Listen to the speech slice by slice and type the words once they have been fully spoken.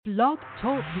Blog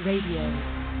Talk Radio.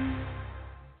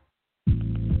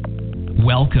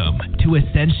 Welcome to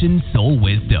Ascension Soul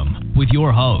Wisdom with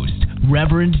your host,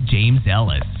 Reverend James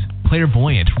Ellis.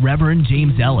 Clairvoyant Reverend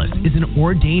James Ellis is an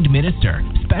ordained minister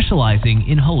specializing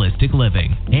in holistic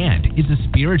living and is a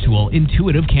spiritual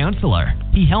intuitive counselor.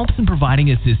 He helps in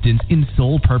providing assistance in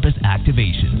soul purpose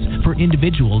activations for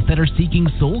individuals that are seeking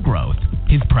soul growth.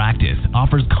 His practice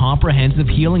offers comprehensive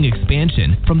healing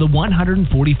expansion from the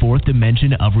 144th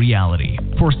dimension of reality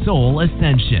for soul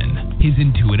ascension. His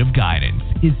intuitive guidance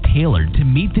is tailored to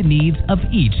meet the needs of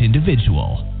each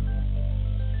individual.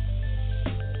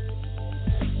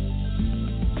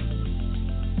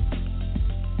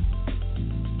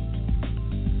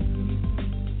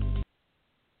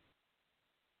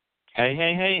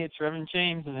 Hey, it's Reverend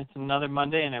James, and it's another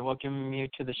Monday, and I welcome you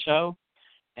to the show.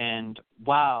 And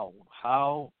wow,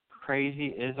 how crazy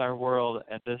is our world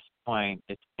at this point?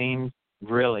 It seems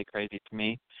really crazy to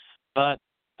me, but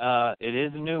it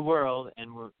is a new world,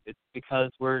 and it's because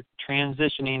we're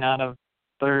transitioning out of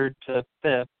third to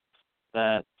fifth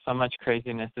that so much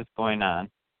craziness is going on,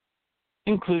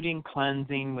 including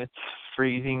cleansing with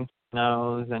freezing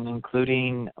snows and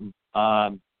including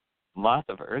lots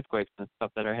of earthquakes and stuff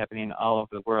that are happening all over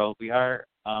the world. We are,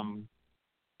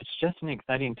 it's just an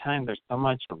exciting time. There's so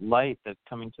much light that's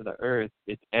coming to the earth.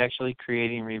 It's actually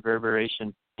creating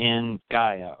reverberation in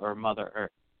Gaia, or Mother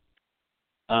Earth.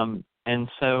 And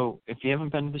so if you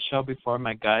haven't been to the show before,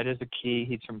 my guide is a key.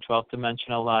 He's from 12th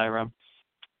Dimensional Lyra.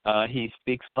 He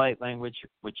speaks light language,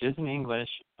 which isn't English,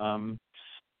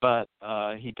 but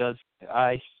he does,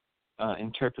 I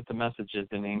interpret the messages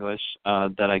in English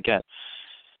that I get.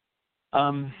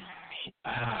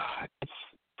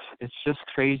 It's just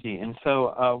crazy. And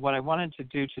so what I wanted to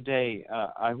do today,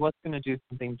 I was going to do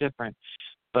something different,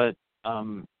 but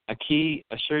a key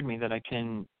assured me that I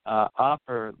can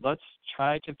offer, let's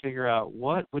try to figure out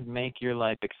what would make your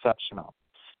life exceptional.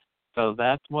 So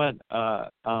that's what,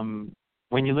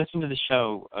 when you listen to the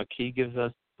show, a key gives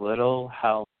us little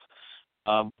help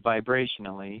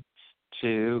vibrationally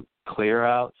to clear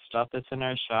out stuff that's in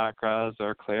our chakras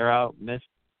or clear out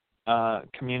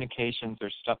communications or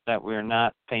stuff that we're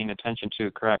not paying attention to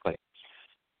correctly.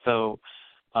 So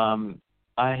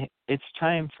it's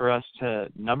time for us to,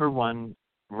 number one,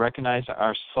 recognize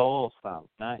our soul self,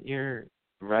 not your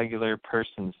regular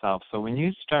person self. So when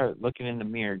you start looking in the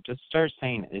mirror, just start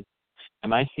saying,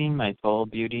 am I seeing my soul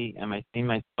beauty? Am I seeing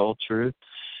my soul truth?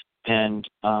 And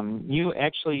you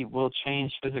actually will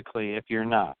change physically if you're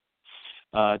not.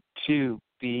 To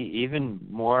be even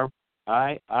more,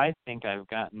 I think I've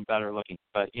gotten better looking,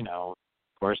 but, of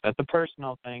course, that's a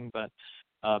personal thing, but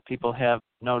people have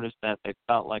noticed that they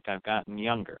felt like I've gotten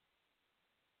younger.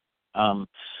 And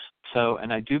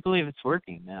I do believe it's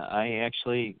working. I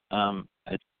actually,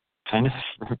 it's kind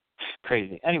of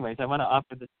crazy. Anyways, I want to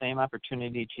offer the same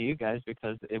opportunity to you guys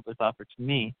because it was offered to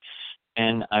me,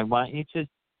 and I want you to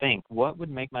think, what would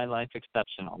make my life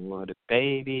exceptional? Would it be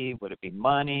baby? Would it be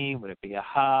money? Would it be a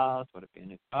house? Would it be a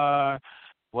new car?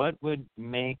 What would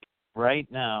make right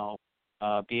now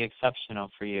be exceptional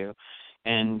for you?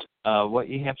 And what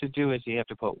you have to do is you have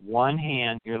to put one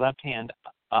hand, your left hand,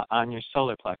 on your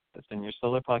solar plexus, and your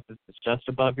solar plexus is just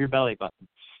above your belly button.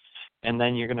 And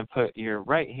then you're going to put your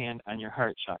right hand on your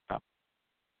heart chakra.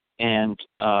 And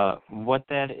what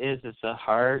that is the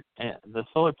heart. The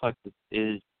solar plexus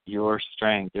is your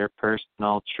strength, your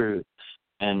personal truth.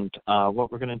 And what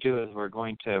we're going to do is we're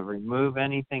going to remove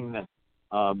anything that's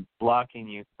blocking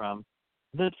you from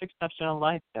this exceptional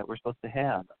life that we're supposed to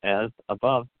have, as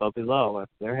above, so below. If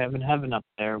they're having heaven up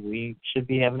there, we should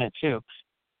be having it too.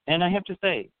 And I have to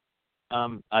say,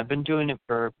 I've been doing it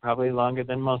for probably longer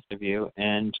than most of you,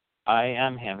 and I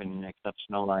am having an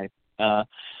exceptional life. The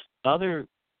other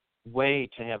way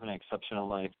to have an exceptional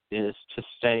life is to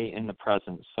stay in the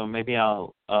present. So maybe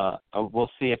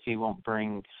we'll see if he won't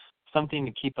bring something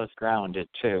to keep us grounded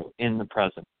too in the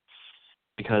present.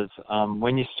 Because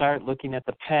when you start looking at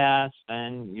the past,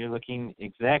 then you're looking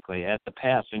exactly at the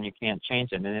past and you can't change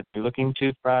it. And if you're looking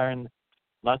too far, and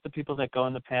lots of people that go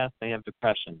in the past, they have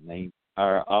depression. They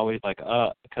are always like,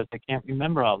 because they can't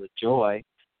remember all the joy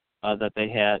that they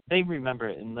had. They remember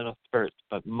it in little spurts,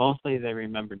 but mostly they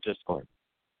remember discord.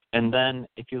 And then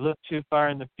if you look too far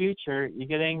in the future, you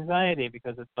get anxiety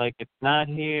because it's like, it's not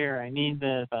here, I need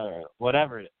this, or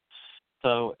whatever it is.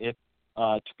 So if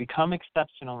to become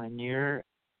exceptional in your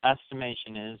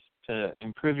estimation is to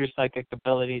improve your psychic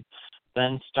abilities,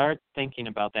 then start thinking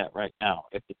about that right now.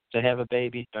 If it's to have a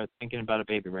baby, start thinking about a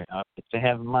baby right now. If it's to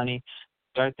have money,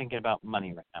 start thinking about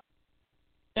money right now.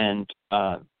 And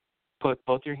put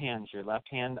both your hands, your left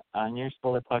hand on your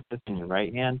solar plexus and your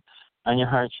right hand on your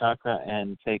heart chakra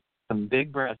and take some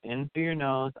big breaths in through your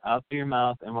nose, out through your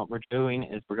mouth. And what we're doing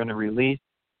is we're going to release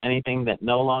anything that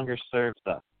no longer serves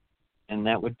us. And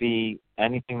that would be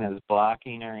anything that is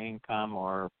blocking our income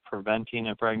or preventing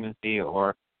a pregnancy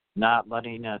or not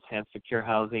letting us have secure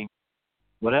housing,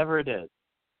 whatever it is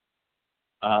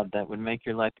that would make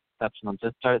your life exceptional.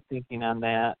 Just start thinking on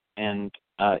that. And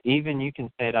even you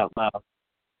can say it out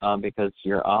loud because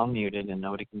you're all muted and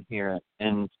nobody can hear it.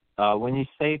 And when you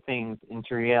say things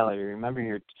into reality,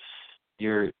 remember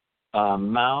your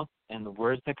mouth and the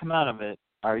words that come out of it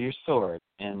are your sword,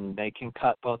 and they can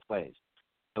cut both ways.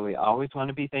 So we always want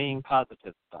to be saying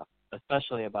positive stuff,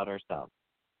 especially about ourselves.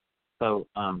 So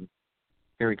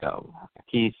here we go.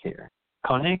 He's here.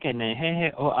 And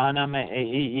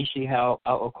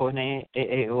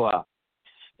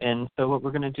so what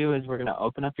we're going to do is we're going to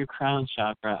open up your crown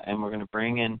chakra, and we're going to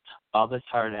bring in all this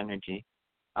heart energy.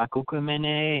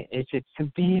 It's to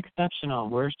be exceptional.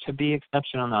 We're to be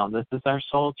exceptional now. This is our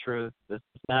soul truth. This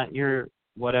is not your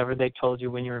whatever they told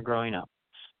you when you were growing up.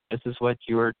 This is what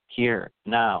you're here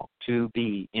now to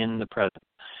be in the present.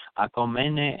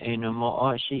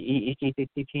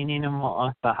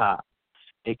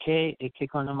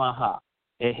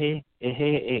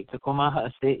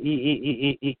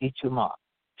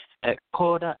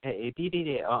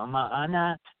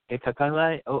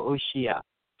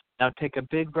 Now take a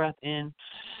big breath in,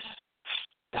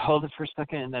 hold it for a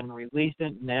second, and then release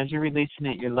it. And as you're releasing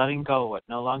it, you're letting go of what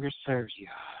no longer serves you.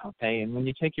 Okay? And when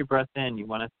you take your breath in, you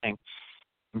want to think,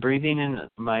 I'm breathing in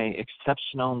my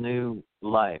exceptional new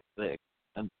life.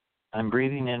 I'm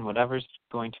breathing in whatever's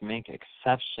going to make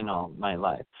exceptional my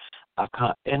life.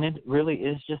 And it really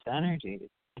is just energy.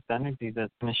 It's energy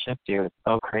that's going to shift you. It's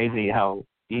so crazy how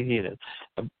easy it is.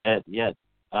 Yet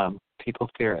people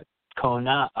fear it.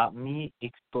 Kona mi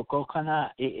ikpoko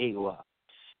kana ewa.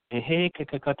 Ehe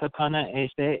kakatakana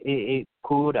ese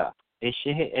kura.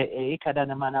 Eshe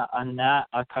kadanamana anna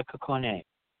akakakone.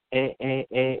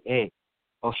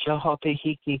 Oshohope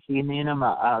hiki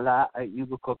kinema ala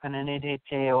yubuko kanane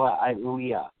tewa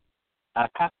ayuya.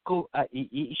 Akaku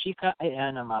ishika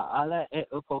anama ala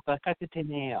ukoka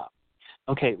kakatenea.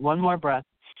 Okay, one more breath.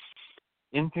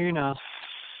 In through your nose,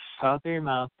 out through your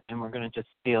mouth, and we're going to just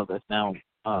feel this now.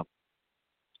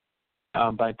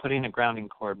 By putting a grounding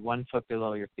cord 1 foot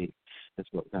below your feet.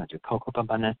 That's what we're going to do.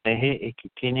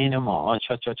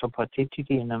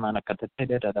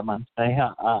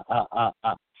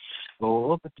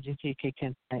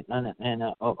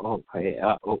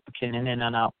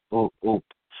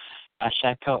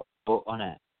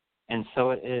 And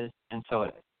so it is, and so it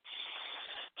is.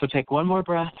 So take one more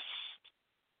breath,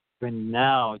 and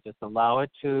now just allow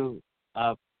it to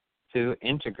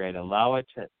integrate. Allow it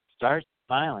to start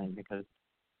smiling, because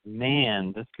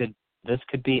man, this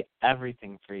could be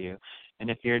everything for you. And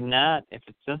if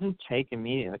it doesn't take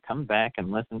immediately, come back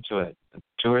and listen to it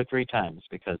 2 or 3 times,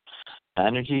 because the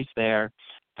energy's there.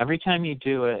 Every time you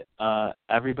do it,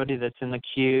 everybody that's in the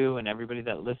queue and everybody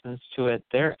that listens to it,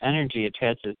 their energy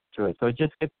attaches to it, so it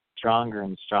just gets stronger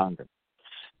and stronger.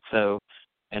 So,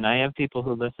 and I have people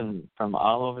who listen from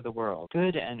all over the world.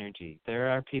 Good energy. There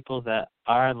are people that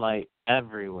are light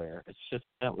everywhere. It's just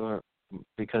that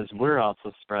because we're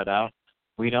also spread out,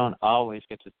 we don't always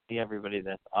get to see everybody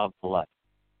that's of the light.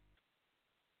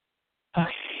 Okay.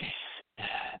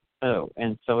 So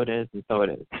it is, and so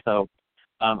it is. So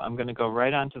I'm going to go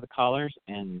right on to the callers,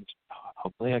 and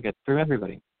hopefully I get through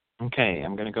everybody. Okay,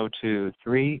 I'm going to go to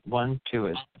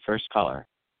 312 as the first caller.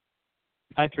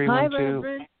 Hi,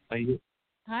 312. Hi, Reverend.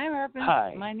 Hi, Reverend.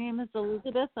 Hi. My name is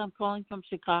Elizabeth. I'm calling from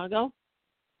Chicago.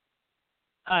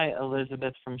 Hi,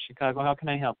 Elizabeth from Chicago. How can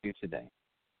I help you today?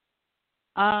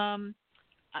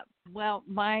 Well,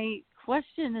 my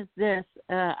question is this.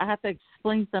 I have to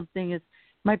explain something. Is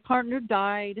my partner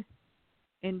died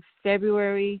in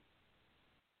February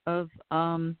of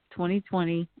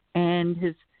 2020, and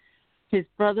his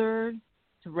brother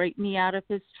to write me out of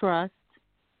his trust,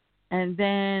 and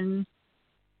then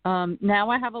now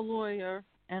I have a lawyer,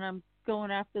 and I'm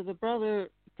going after the brother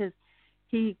because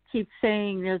he keeps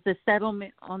saying there's a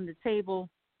settlement on the table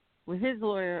with his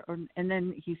lawyer, and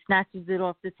then he snatches it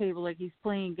off the table like he's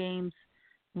playing games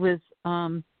with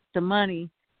the money,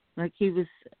 like he was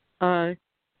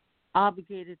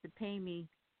obligated to pay me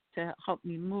to help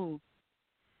me move.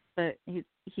 But he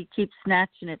keeps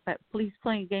snatching it. But he's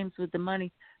playing games with the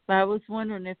money. But I was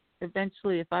wondering if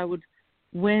eventually if I would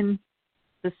win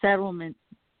the settlement.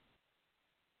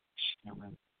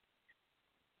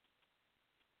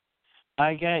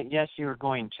 Yes, you were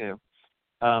going to.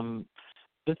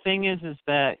 The thing is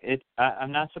that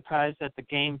I'm not surprised at the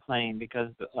game playing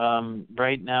because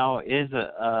right now is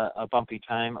a bumpy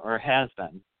time, or has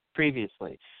been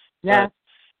previously. Yeah.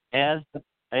 But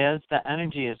as the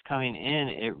energy is coming in,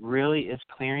 it really is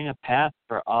clearing a path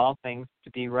for all things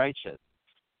to be righteous.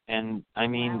 And I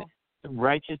mean,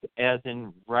 righteous as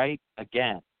in right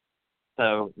again.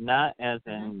 So not as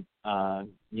in,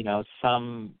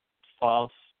 some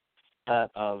false set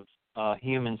of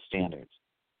human standards.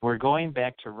 We're going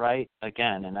back to right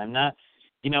again. And I'm not,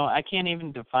 I can't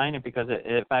even define it because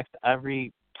it affects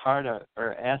every part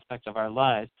or aspect of our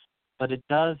lives. But it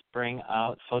does bring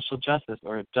out social justice,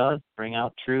 or it does bring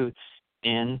out truth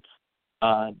in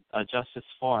a justice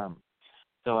form.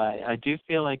 So I do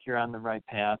feel like you're on the right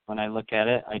path when I look at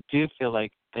it. I do feel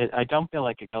like I don't feel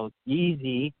like it goes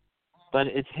easy, but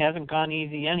it hasn't gone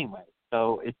easy anyway.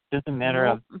 So it's just a matter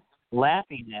of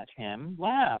laughing at him.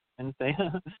 Laugh and say,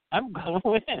 I'm going to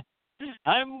win.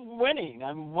 I'm winning.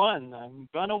 I'm won. I'm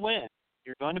going to win.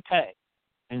 You're going to pay.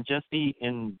 And just be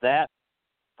in that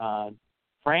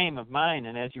frame of mind,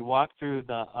 and as you walk through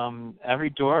the every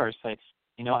door, say,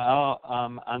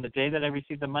 on the day that I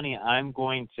receive the money, I'm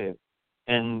going to,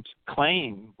 and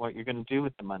claim what you're going to do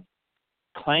with the money.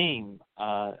 Claim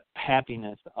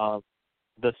happiness of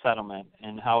the settlement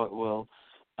and how it will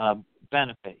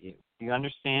benefit you. Do you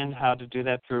understand how to do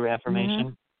that through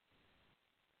affirmation?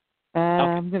 Okay.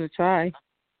 I'm going to try.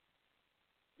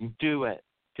 Do it.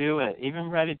 Do it. Even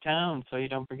write it down so you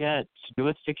don't forget. Do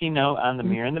a sticky note on the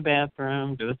mirror in the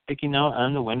bathroom. Do a sticky note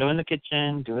on the window in the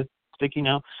kitchen. Do a sticky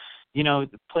note. The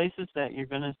places that you're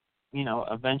going to,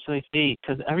 eventually see.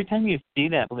 Because every time you see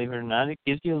that, believe it or not, it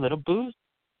gives you a little boost.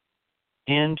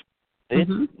 And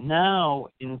it's now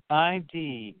in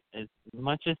 5D, as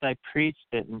much as I preached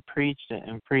it and preached it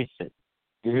and preached it,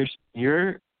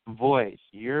 your voice,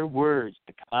 your words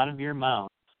that come out of your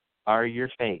mouth are your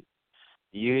faith.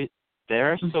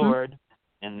 They're a sword,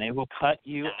 and they will cut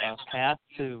you a path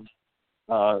to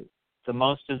the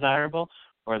most desirable,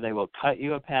 or they will cut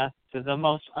you a path to the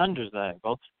most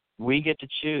undesirable. We get to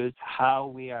choose how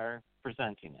we are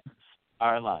presenting it,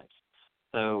 our lives.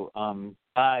 So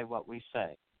by what we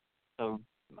say. So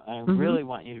I really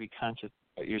want you to be conscious of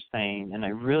what you're saying, and I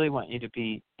really want you to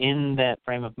be in that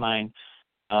frame of mind.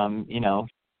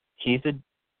 He's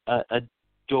a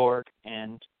dork,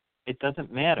 and it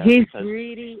doesn't matter. He's because,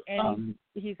 greedy, and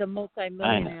he's a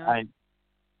multi-millionaire.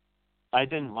 I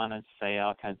didn't want to say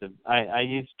all kinds of. I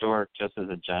use dork just as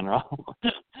a general.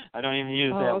 I don't even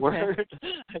use that word.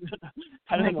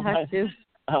 I don't know why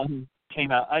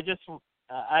came out.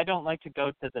 I don't like to go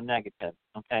to the negative.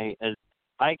 Okay, as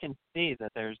I can see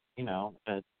that there's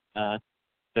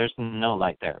there's no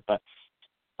light there, but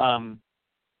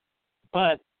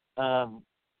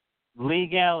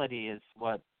legality is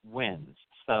what wins.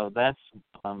 So that's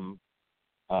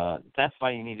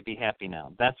why you need to be happy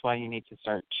now. That's why you need to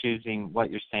start choosing what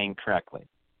you're saying correctly.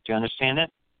 Do you understand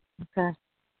it? Okay.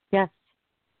 Yes.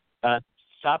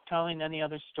 Stop telling any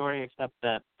other story except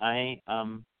that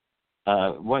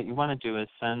what you want to do is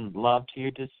send love to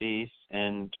your deceased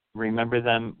and remember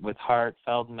them with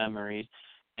heartfelt memories,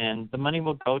 and the money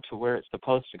will go to where it's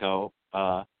supposed to go,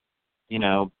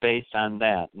 based on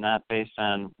that, not based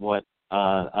on what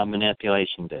a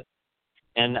manipulation did.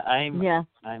 And I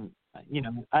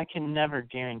can never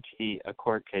guarantee a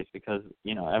court case because,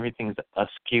 everything's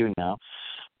askew now.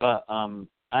 But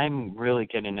I'm really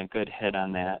getting a good hit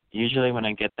on that. Usually when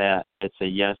I get that, it's a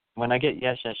yes. When I get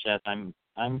yes,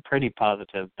 I'm pretty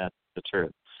positive that's the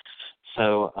truth.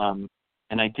 So,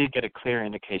 and I did get a clear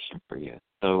indication for you.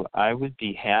 So I would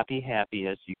be happy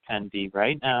as you can be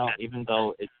right now, even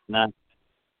though it's not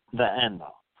the end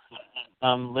all.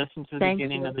 Listen to the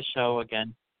beginning of the show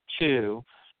again, too,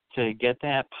 to get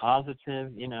that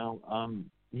positive, you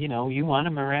want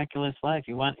a miraculous life.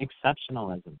 You want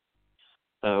exceptionalism.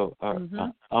 So,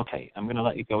 okay, I'm going to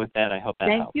let you go with that. I hope that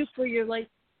helps. Thank you for your light.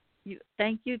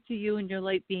 Thank you to you and your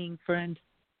light being friend.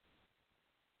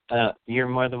 You're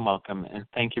more than welcome, and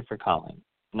thank you for calling.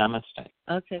 Namaste.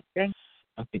 Okay, thanks.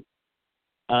 Okay.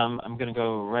 I'm going to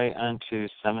go right on to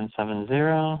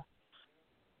 770.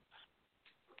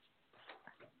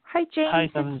 Hi, James. Hi,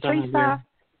 it's Teresa.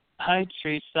 Hi,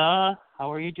 Teresa.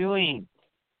 How are you doing?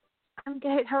 I'm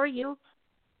good. How are you?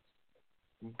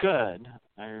 Good.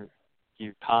 Are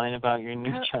you calling about your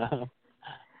new job?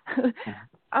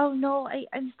 Oh no,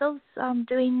 I'm still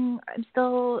doing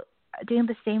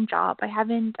the same job. I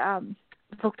haven't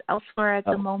looked elsewhere at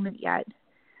the moment yet.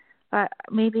 But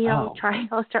maybe I'll try.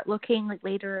 I'll start looking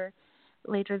later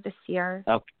this year.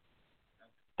 Okay.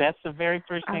 That's the very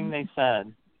first thing they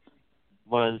said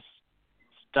was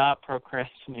stop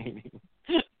procrastinating.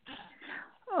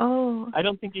 Oh. I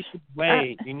don't think you should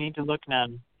wait. You need to look now.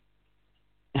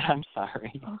 I'm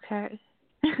sorry. Okay.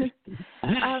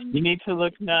 You need to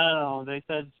look now. They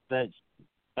said that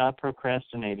stop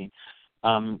procrastinating,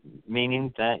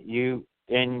 meaning that you,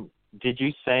 and did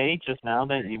you say just now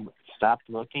that you stopped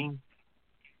looking?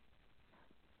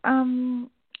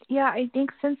 Yeah, I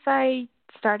think since I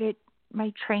started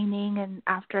my training and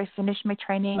after I finished my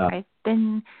training, I've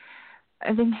been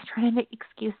trying to make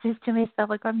excuses to myself,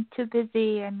 like I'm too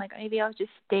busy and like maybe I'll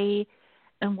just stay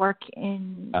and work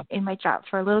in my job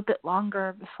for a little bit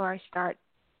longer before I start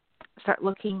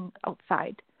looking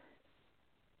outside.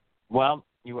 Well,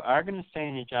 you are going to stay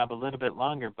in your job a little bit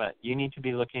longer, but you need to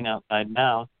be looking outside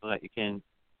now so that you can,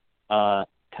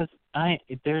 because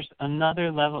there's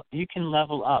another level. You can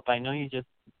level up. I know you just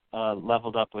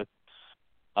leveled up with,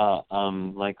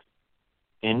 like,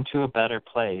 into a better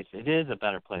place. It is a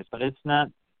better place, but it's not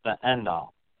the end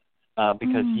all,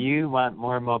 because you want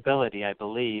more mobility, I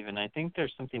believe, and I think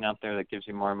there's something out there that gives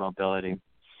you more mobility.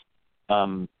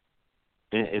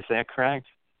 Is that correct?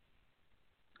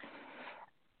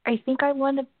 I think I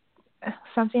want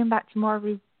something that's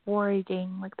more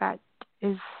rewarding, like that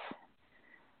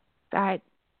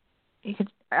it could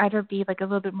either be like a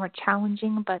little bit more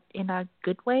challenging, but in a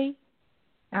good way.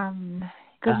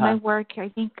 Because my work, I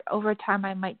think over time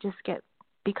I might just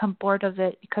become bored of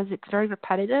it because it's very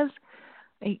repetitive.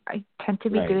 I tend to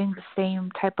be doing the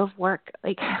same type of work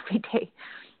like every day.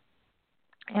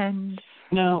 And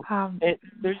no,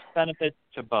 there's benefits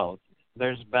to both.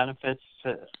 There's benefits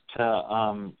to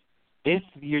if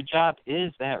your job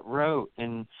is that rote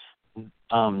and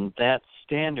that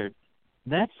standard,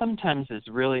 that sometimes is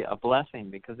really a blessing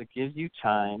because it gives you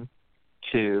time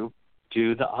to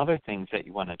do the other things that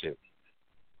you want to do.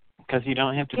 Because you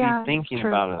don't have to be thinking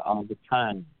about it all the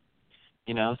time.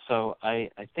 You know, so I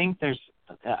think there's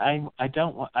I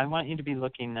want you to be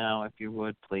looking now, if you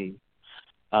would please,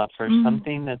 for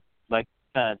something that's like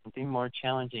that, something more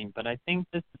challenging. But I think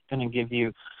this is going to give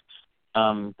you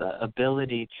the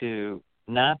ability to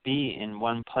not be in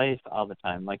one place all the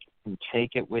time. Like you can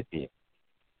take it with you.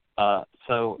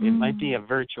 So it might be a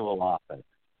virtual office.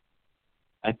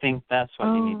 I think that's what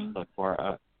you need to look for.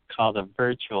 I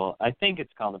think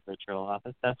it's called a virtual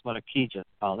office. That's what a key just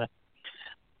called it.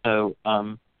 So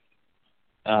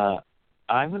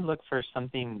I would look for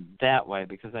something that way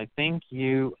because I think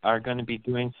you are going to be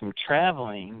doing some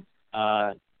traveling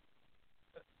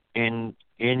in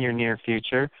your near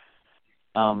future.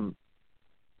 And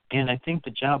I think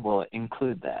the job will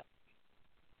include that.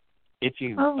 If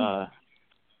you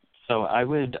so I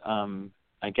would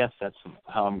I guess that's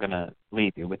how I'm going to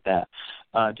leave you with that.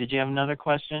 Did you have another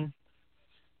question?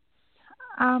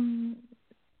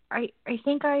 I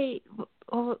think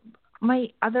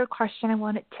my other question I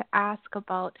wanted to ask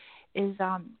about is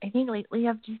I think lately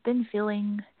I've just been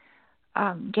feeling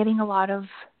getting a lot of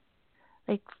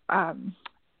like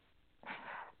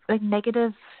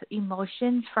negative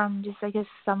emotions from just I guess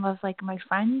some of like my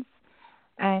friends,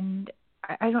 and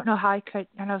I don't know how I could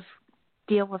kind of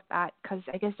deal with that because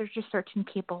I guess there's just certain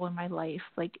people in my life,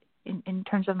 like in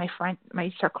terms of my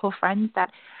circle of friends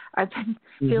that I've been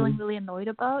feeling really annoyed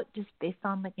about just based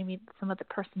on like maybe some of the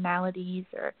personalities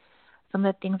or some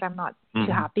of the things I'm not too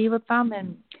happy with them.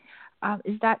 And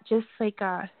is that just like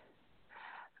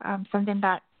something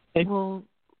that will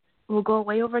go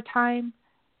away over time?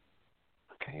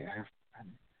 Okay.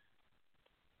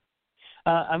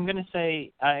 I'm going to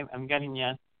say I'm getting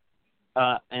yes.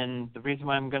 And the reason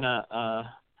why I'm going to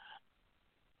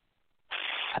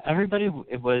everybody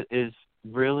is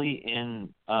really in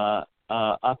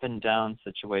up and down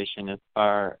situation as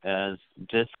far as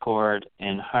discord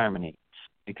and harmony,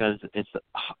 because it's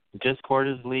discord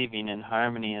is leaving and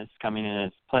harmony is coming in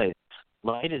its place.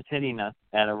 Light is hitting us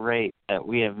at a rate that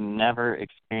we have never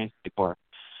experienced before.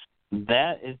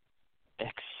 That is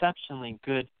exceptionally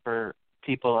good for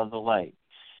people of the light.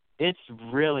 It's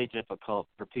really difficult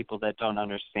for people that don't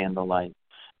understand the light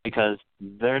because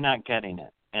they're not getting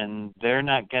it. And they're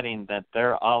not getting that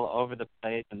they're all over the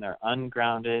place and they're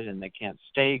ungrounded and they can't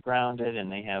stay grounded and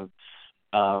they have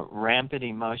rampant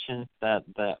emotions that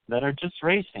are just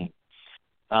racing.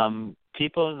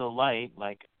 People of the light,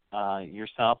 like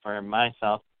yourself or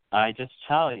myself, I just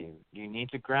tell you, you need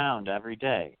to ground every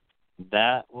day.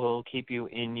 That will keep you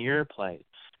in your place.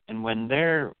 And when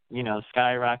they're,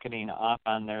 skyrocketing off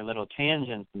on their little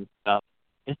tangents and stuff,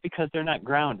 it's because they're not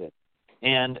grounded.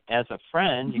 And as a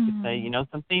friend, you could say,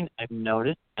 something, I've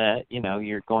noticed that,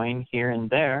 you're going here and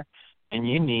there, and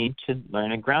you need to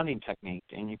learn a grounding technique,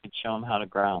 and you could show them how to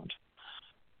ground.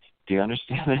 Do you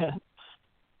understand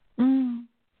that?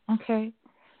 Okay.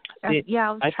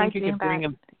 Yeah, I'll try doing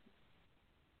that.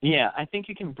 Yeah, I think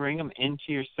you can bring them into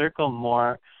your circle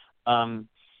more, because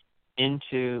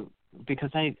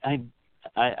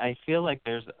I feel like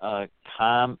there's a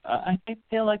I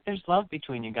feel like there's love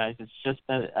between you guys. It's just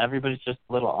that everybody's just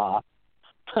a little off.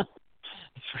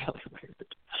 It's really weird.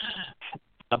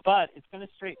 But it's going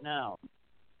to straighten out.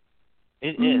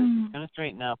 It is. It's going to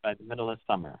straighten out by the middle of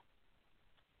summer.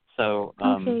 So,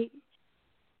 okay.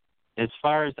 as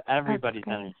far as everybody's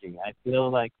energy, I feel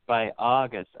like by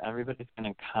August, everybody's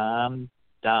going to calm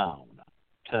down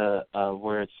to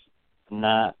where it's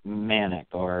not manic,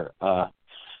 or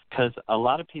because a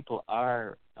lot of people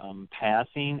are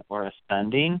passing or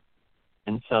ascending,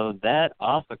 and so that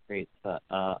also creates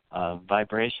a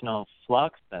vibrational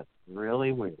flux that's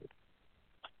really weird.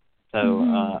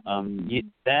 So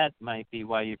that might be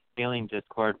why you're feeling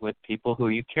discord with people who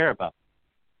you care about.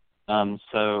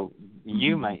 So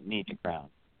you might need to ground.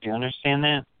 Do you understand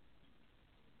that?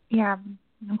 Yeah.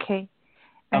 Okay.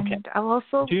 And I'll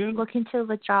also look into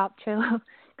the job too,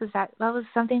 because that was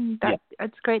something that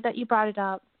it's great that you brought it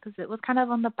up, because it was kind of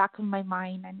on the back of my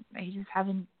mind, and I just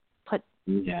haven't put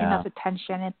enough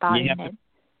attention and thought in it.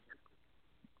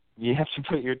 You have to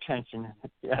put your attention in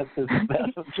it. Yes,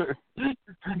 that's true.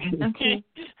 Okay.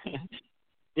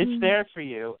 It's there for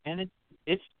you, and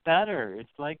it's better. It's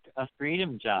like a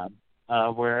freedom job,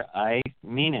 where I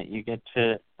mean it. You get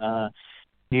to,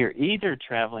 you're either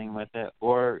traveling with it,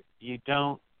 or you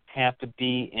don't have to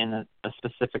be in a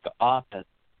specific office.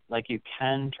 Like, you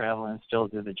can travel and still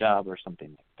do the job or something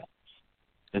like that,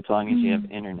 as long as you have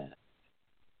internet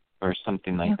or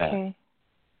something like that.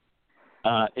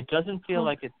 It doesn't feel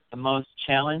like it's the most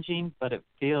challenging, but it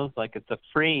feels like it's a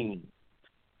freeing.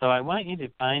 So I want you to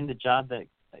find the job that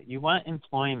you want,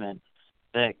 employment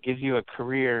that gives you a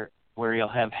career where you'll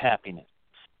have happiness.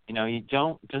 You know, you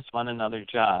don't just want another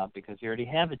job because you already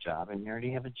have a job, and you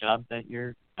already have a job that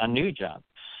you're a new job.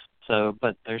 So,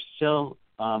 but there's still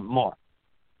more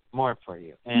for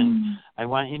you. And I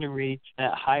want you to reach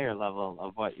that higher level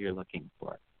of what you're looking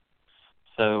for.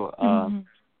 So,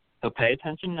 so pay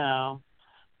attention now,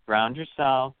 ground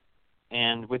yourself,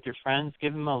 and with your friends,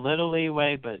 give them a little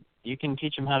leeway, but you can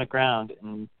teach them how to ground,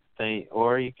 and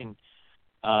or you can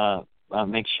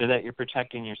make sure that you're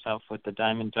protecting yourself with the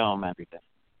Diamond Dome every day.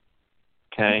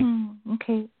 Okay?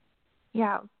 Okay.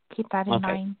 Yeah, I'll keep that in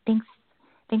mind.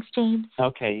 Thanks, James.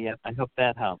 Okay, yeah, I hope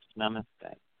that helps.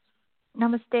 Namaste.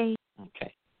 Namaste.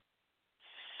 Okay.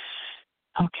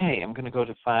 Okay, I'm going to go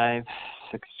to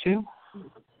 562.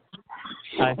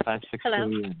 5562. Hello.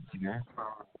 Here.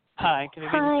 Hi, can I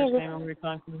get your first name and where you're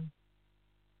calling from?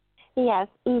 Yes,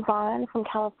 Yvonne from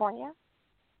California.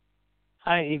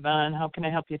 Hi, Yvonne. How can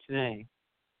I help you today?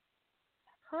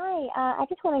 Hi, I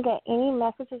just want to get any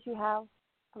messages you have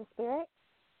from Spirit.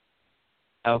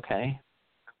 Okay.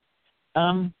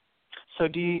 So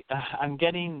do you, I'm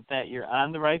getting that you're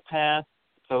on the right path.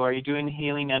 So are you doing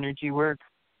healing energy work?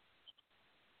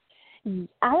 I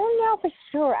don't know for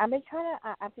sure. I've been trying to,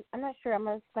 I'm not sure I'm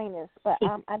going to explain this, but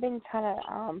I've been trying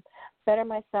to better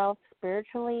myself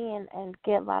spiritually and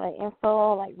get a lot of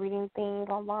info, like reading things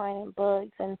online and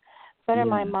books, and better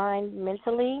my mind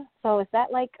mentally. So is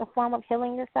that like a form of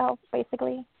healing yourself,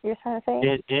 basically, you're trying to say?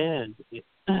 It is.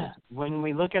 When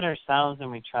we look at ourselves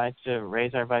and we try to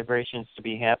raise our vibrations to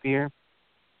be happier,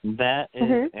 that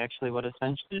is actually what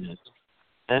Ascension is.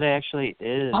 That actually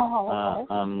is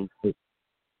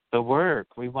the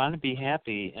work. We want to be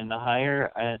happy, and the higher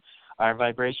our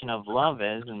vibration of love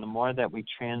is, and the more that we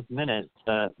transmit it,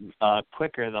 the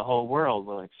quicker the whole world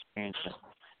will experience it.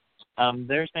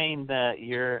 They're saying that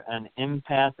you're an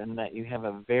empath and that you have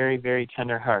a very, very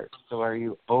tender heart. So are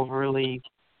you overly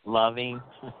loving?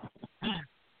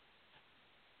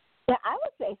 Yeah, I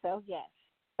would say so, yes.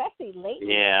 Especially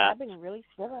lately. Yeah. I've been really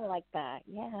feeling like that,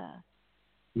 yeah.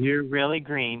 You're really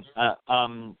green.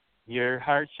 Your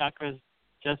heart chakra's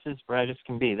just as bright as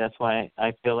can be. That's why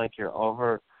I feel like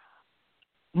you're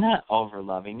not over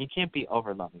loving. You can't be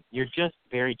over loving. You're just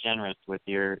very generous with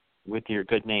your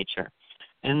good nature.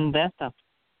 And that's a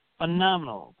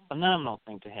phenomenal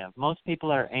thing to have. Most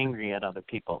people are angry at other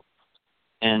people.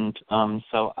 And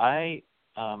so I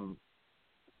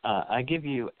give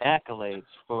you accolades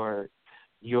for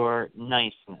your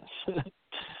niceness,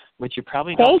 which you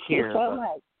probably don't hear. Thank you so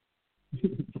much.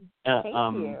 Thank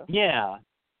you. Yeah.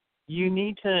 You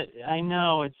need to, I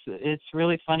know it's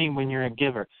really funny when you're a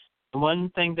giver. The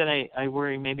one thing that I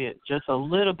worry maybe just a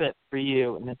little bit for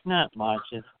you, and it's not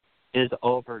much, is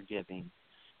over giving.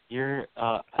 You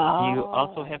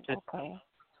also have to,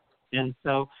 and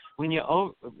so when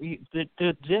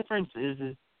the difference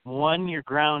is one, you're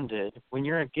grounded. When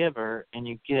you're a giver and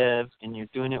you give and you're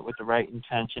doing it with the right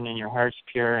intention and your heart's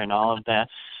pure and all of that,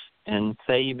 and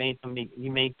say you made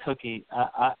cookies.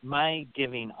 My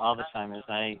giving all the time is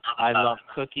I love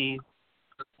cookies.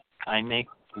 I make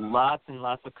lots and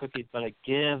lots of cookies, but I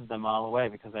give them all away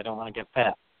because I don't want to get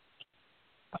fat.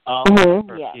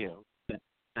 For a few that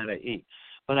I eat.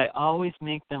 But I always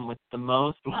make them with the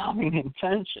most loving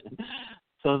intention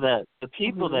so that the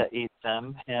people that eat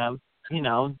them have,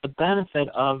 the benefit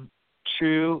of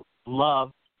true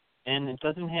love. And it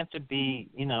doesn't have to be,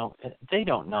 they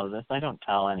don't know this. I don't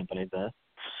tell anybody this.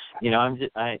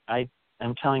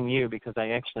 I'm telling you because I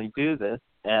actually do this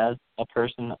as a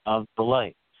person of the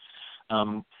light.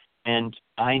 And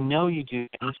I know you do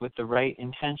things with the right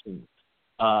intentions.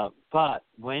 But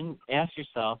ask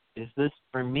yourself, is this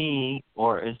for me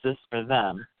or is this for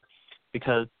them?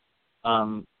 Because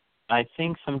I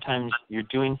think sometimes you're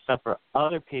doing stuff for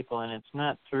other people and it's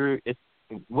not through,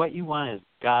 what you want is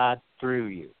God through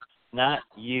you, not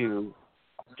you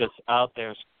just out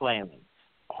there flailing.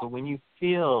 So when you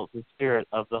feel the spirit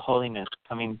of the holiness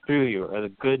coming through you or the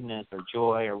goodness or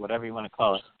joy or whatever you want to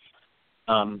call it,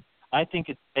 I think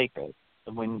it's sacred.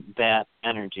 When that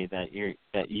energy that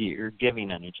you're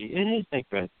giving energy, it is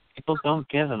sacred. People don't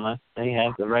give unless they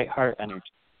have the right heart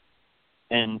energy.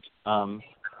 And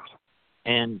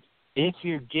if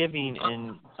you're giving,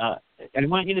 and I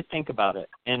want you to think about it.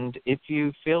 And if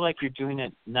you feel like you're doing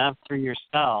it not for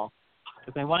yourself,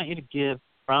 because I want you to give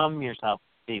from yourself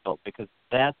to people, because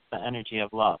that's the energy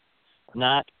of love,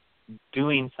 not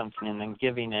doing something and then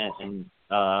giving it. And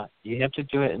you have to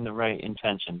do it in the right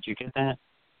intention. Do you get that?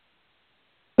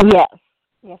 Yes,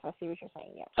 I see what you're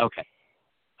saying, yes. Okay.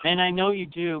 And I know you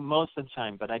do most of the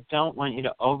time, but I don't want you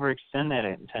to overextend that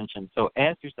intention. So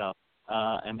ask yourself,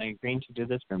 am I agreeing to do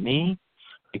this for me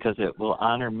because it will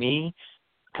honor me?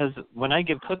 Because when I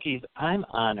give cookies, I'm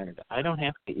honored. I don't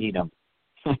have to eat them.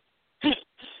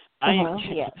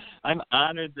 I'm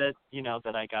honored that,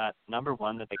 that I got, number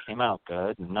one, that they came out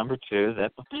good, and number two,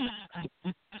 that,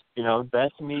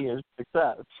 that to me is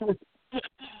success.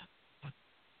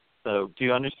 So, do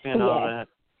you understand all that?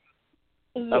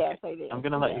 Yes, okay. I do. I'm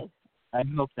going to let you. I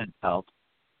hope that helped.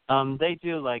 They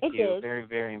do like it you did. very,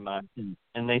 very much,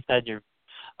 and they said you're.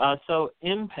 So,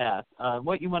 empath.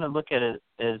 What you want to look at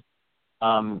is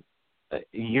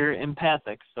you're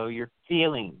empathic. So your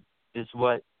feeling is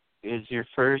what is your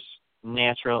first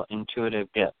natural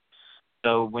intuitive gift.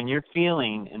 So when you're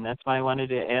feeling, and that's why I wanted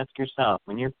to ask yourself,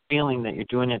 when you're feeling that you're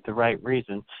doing it the right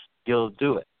reason, you'll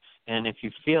do it. And if you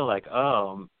feel like,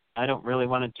 I don't really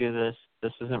want to do this,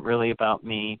 this isn't really about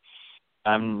me,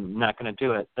 I'm not going to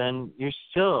do it, then you're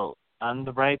still on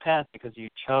the right path because you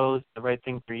chose the right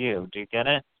thing for you. Do you get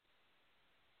it?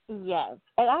 Yes.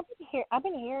 And I've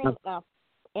been hearing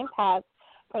empaths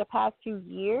for the past few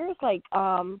years. Like,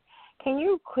 can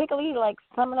you quickly,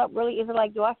 sum it up really? Is it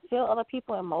like, do I feel other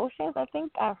people's emotions? I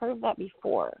think I heard that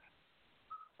before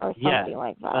or something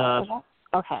like that.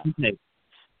 Okay.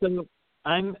 So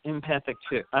I'm empathic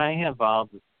too. I have all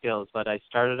the skills, but I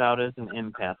started out as an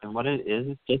empath, and what it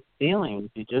is just feelings.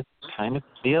 You just kind of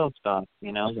feel stuff,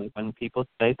 like when people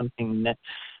say something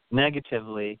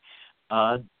negatively,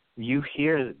 you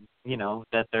hear,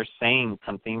 that they're saying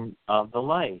something of the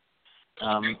light.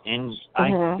 And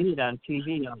I see it on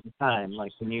TV all the time.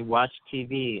 Like when you watch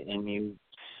TV and you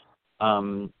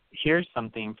hear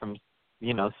something from,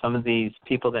 some of these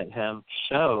people that have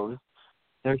shows,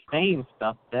 they're saying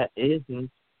stuff that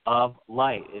isn't of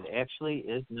light. It actually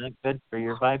is not good for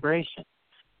your vibration.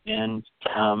 And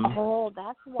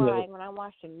that's why when I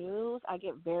watch the news, I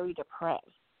get very depressed.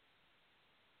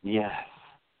 Yes.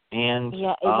 And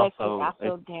it also, makes me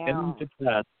feel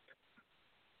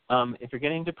down. If you're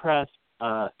getting depressed,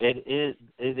 it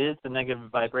is the negative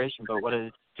vibration, but what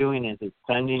it's doing is it's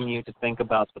sending you to think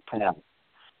about the past,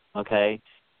 okay?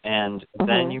 And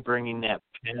then you're bringing that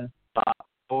past thought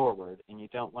forward, and you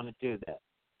don't want to do that.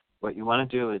 What you want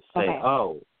to do is say,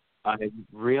 I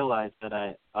realized that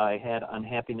I had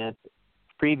unhappiness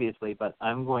previously, but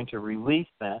I'm going to release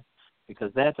that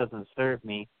because that doesn't serve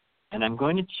me, and I'm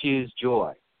going to choose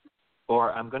joy,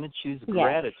 or I'm going to choose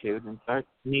gratitude and start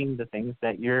seeing the things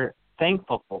that you're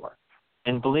thankful for.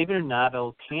 And believe it or not,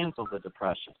 it'll cancel the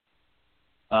depression.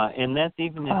 And that's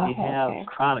even if you have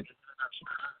chronic depression.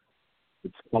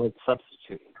 It's called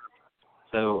substituting.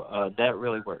 So that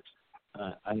really works.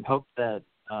 I hope that,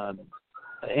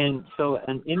 and so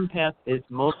an empath is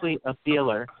mostly a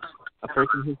feeler, a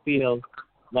person who feels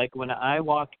like when I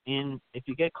walk in, if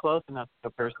you get close enough to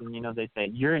a person, they say,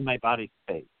 you're in my body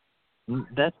space.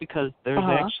 That's because there's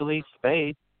actually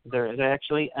space There's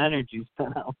actually energy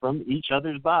sent out from each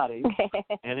other's bodies,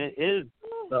 and it is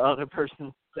the other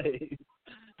person's space.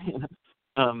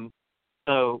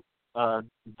 So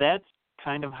that's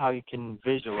kind of how you can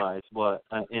visualize what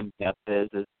an empath is.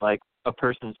 It's like a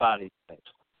person's body space.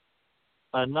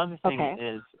 Another thing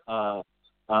is an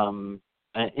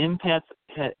empath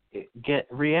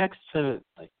reacts to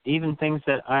even things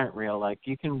that aren't real. Like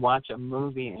you can watch a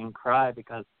movie and cry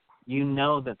because you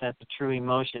know that that's a true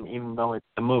emotion, even though it's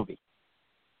a movie.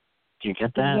 Do you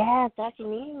get that? Yeah, that's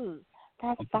me.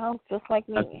 That sounds just like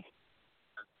me.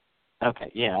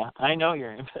 Okay, yeah, I know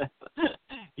you're empath.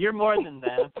 You're more than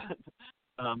that.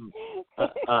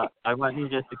 I want you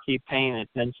just to keep paying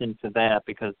attention to that,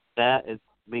 because that is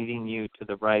leading you to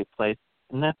the right place.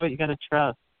 And that's what you got to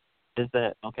trust, is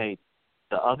that, okay,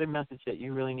 the other message that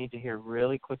you really need to hear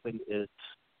really quickly is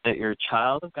that you're a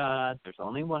child of God. There's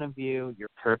only one of you. You're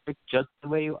perfect just the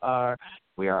way you are.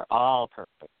 We are all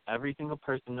perfect. Every single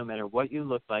person, no matter what you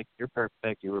look like, you're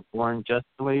perfect. You were born just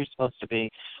the way you're supposed to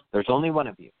be. There's only one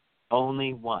of you.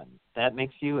 Only one. That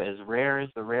makes you as rare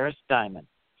as the rarest diamond.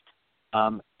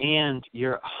 And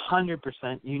you're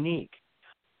 100% unique.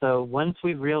 So once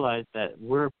we realize that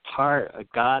we're part of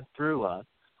God through us,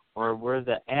 or we're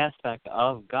the aspect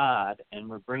of God, and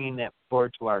we're bringing that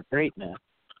forward to our greatness,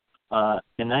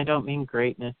 and I don't mean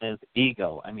greatness as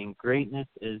ego. I mean greatness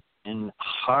is in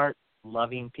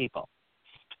heart-loving people.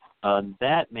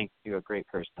 That makes you a great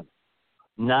person.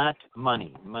 Not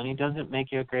money. Money doesn't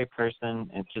make you a great person.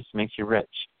 It just makes you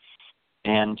rich.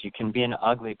 And you can be an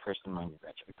ugly person when you're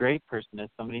rich. A great person is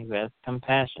somebody who has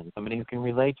compassion, somebody who can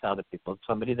relate to other people,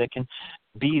 somebody that can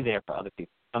be there for other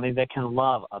people, somebody that can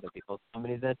love other people,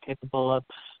 somebody that's capable of,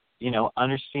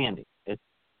 understanding. It's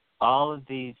all of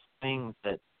these things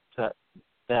that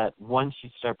once you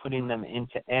start putting them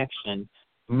into action,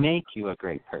 make you a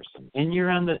great person. And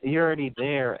you're already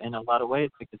there in a lot of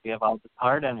ways, because you have all this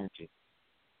heart energy.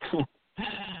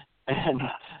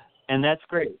 and that's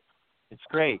great. It's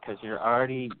great, because you're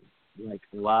already a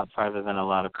lot farther than a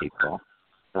lot of people.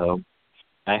 So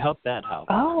I hope that helps.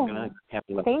 Oh,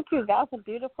 thank you. That was a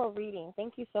beautiful reading.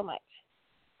 Thank you so much.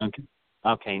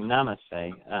 Okay,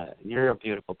 namaste. You're a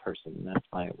beautiful person. That's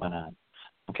why it went on.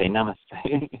 Okay, namaste.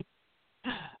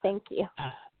 Thank you.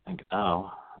 Yes.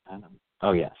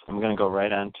 I'm going to go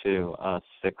right on to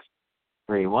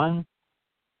 631.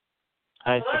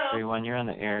 Hi, 631. You're on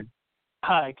the air.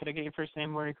 Hi, could I get your first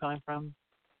name? Where are you calling from?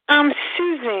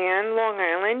 Suzanne, Long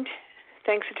Island.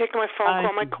 Thanks for taking my phone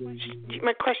call. My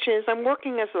question is, I'm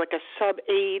working as like a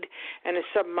sub-aide and a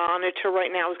sub-monitor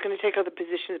right now. I was going to take other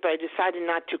positions, but I decided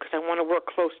not to because I want to work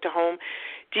close to home.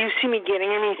 Do you see me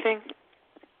getting anything?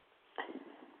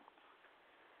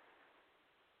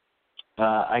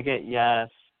 I get yes.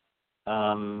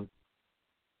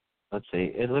 Let's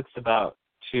see. It looks about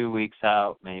 2 weeks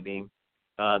out, maybe.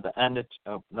 The end of.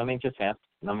 Let me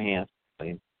ask,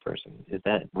 please, person. Is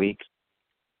that weeks?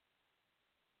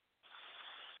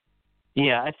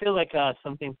 Yeah, I feel like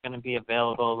something's going to be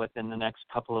available within the next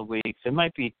couple of weeks. It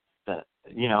might be,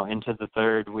 into the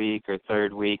third week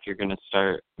you're going to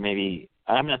start. Maybe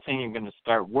I'm not saying you're going to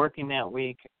start working that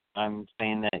week. I'm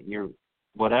saying that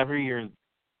whatever you're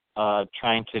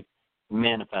trying to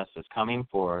manifest is coming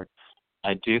forward.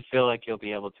 I do feel like you'll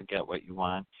be able to get what you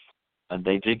want.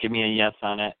 They did give me a yes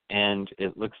on it, and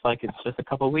it looks like it's just a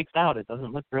couple of weeks out. It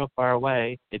doesn't look real far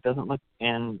away. It doesn't look,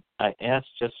 and I asked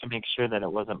just to make sure that it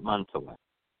wasn't months away.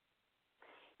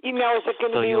 Is it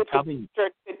going to be with the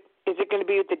district? Is it going to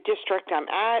be with the district I'm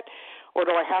at, or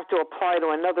do I have to apply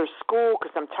to another school?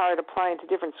 Because I'm tired of applying to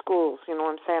different schools. You know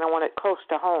what I'm saying? I want it close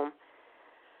to home.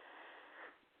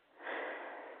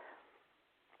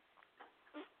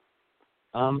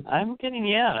 I'm getting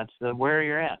it's where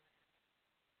you're at.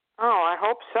 Oh, I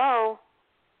hope so.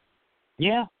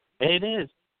 Yeah, it is.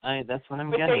 That's what I'm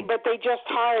getting. But they just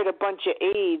hired a bunch of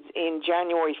aides in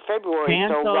January, February.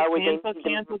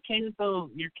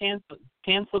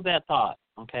 Cancel that thought.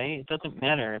 Okay, it doesn't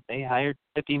matter if they hired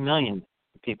 50 million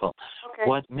people. Okay.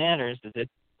 What matters is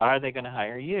are they going to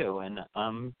hire you? And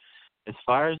as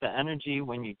far as the energy,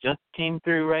 when you just came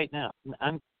through right now,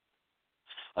 a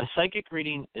psychic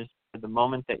reading is the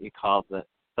moment that you call the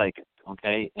psychic.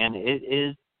 Okay, and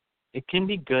it can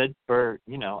be good for,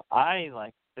 I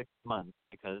like 6 months,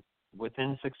 because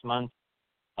within 6 months,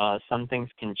 some things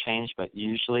can change, but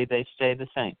usually they stay the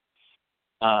same.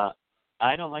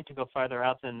 I don't like to go farther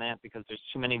out than that because there's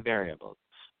too many variables.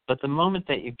 But the moment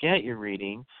that you get your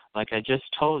reading, like I just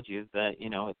told you, that,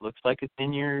 it looks like it's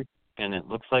and it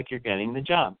looks like you're getting the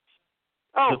job.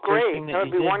 Oh, great. That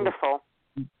would be wonderful.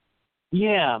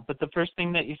 Yeah, but the first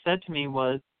thing that you said to me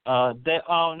was,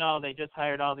 they just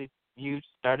hired all these you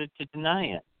started to deny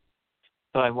it.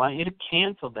 So I want you to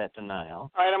cancel that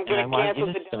denial. All right, I'm going to cancel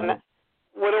the denial.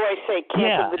 What do I say?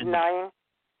 Cancel the denying?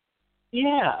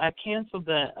 Yeah, I canceled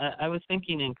that. I was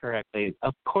thinking incorrectly.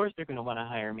 Of course they're going to want to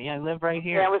hire me. I live right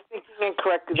here. Yeah, I was thinking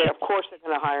incorrectly. Of course they're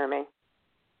going to hire me.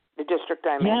 The district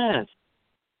I'm in. Yes.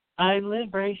 I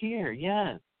live right here.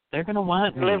 Yes. They're going to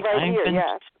want me. You live right here,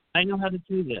 yes. I know how to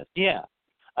do this. Yeah.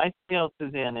 I feel,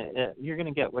 Suzanne, you're going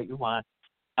to get what you want.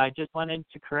 I just wanted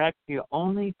to correct you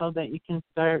only so that you can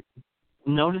start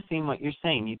noticing what you're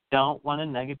saying. You don't want to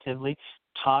negatively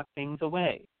talk things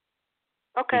away.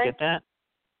 Okay. You get that?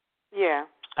 Yeah.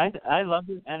 I love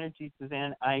your energy,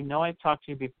 Suzanne. I know I've talked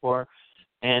to you before,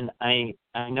 and I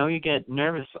know you get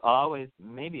nervous always,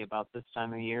 maybe about this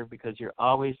time of year, because you're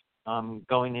always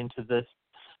going into this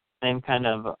same kind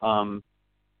of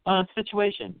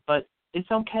situation. But it's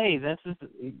okay.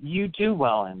 You do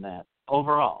well in that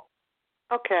overall.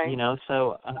 Okay.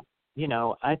 So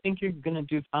I think you're going to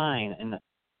do fine,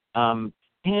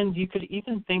 and you could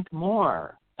even think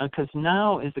more, because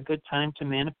now is a good time to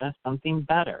manifest something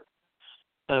better.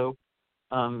 So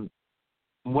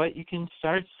what you can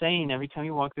start saying every time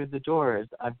you walk through the door is,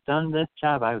 I've done this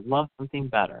job, I would love something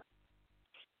better.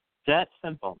 That's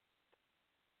simple.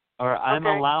 Or I'm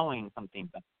allowing something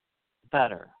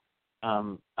better.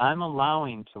 I'm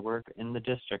allowing to work in the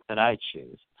district that I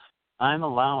choose. I'm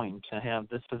allowing to have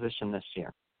this position this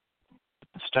year.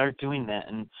 Start doing that,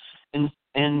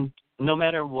 and no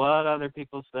matter what other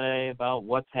people say about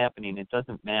what's happening, it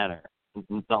doesn't matter.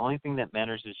 The only thing that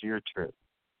matters is your truth.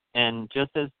 And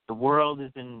just as the world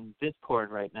is in discord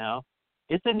right now,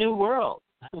 it's a new world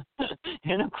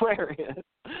in Aquarius,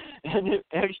 and it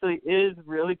actually is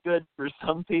really good for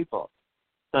some people.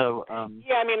 So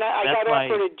yeah, I got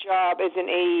offered a job as an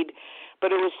aide,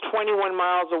 but it was 21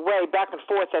 miles away, back and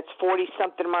forth. That's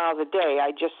 40-something miles a day.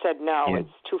 I just said no, It's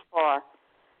too far.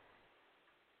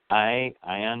 I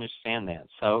understand that.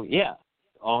 So, yeah,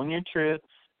 own your truth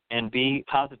and be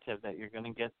positive that you're going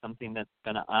to get something that's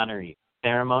going to honor you.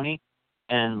 Ceremony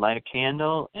and light a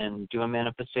candle and do a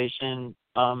manifestation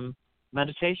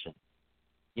meditation.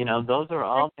 Those are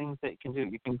all things that you can do.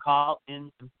 You can call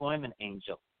in employment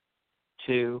angel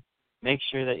to make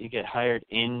sure that you get hired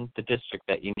in the district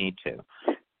that you need to.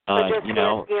 The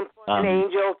employment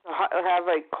angel to have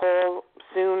a call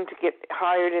soon to get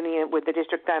hired with the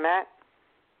district I'm at?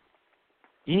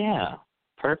 Yeah,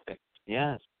 perfect.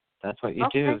 Yes, that's what you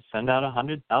do. Send out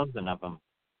 100,000 of them,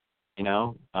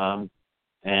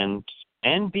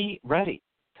 and be ready,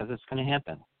 because it's going to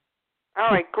happen. All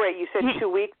right, great. You said 2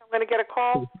 weeks I'm going to get a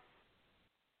call?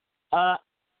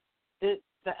 The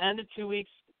end of 2 weeks,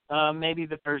 maybe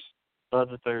the first of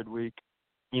the third week,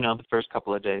 the first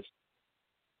couple of days.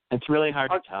 It's really hard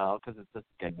to tell because it's a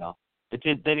scale. They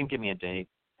didn't give me a date.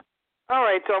 All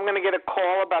right, so I'm going to get a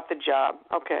call about the job.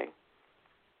 Okay.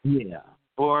 Yeah,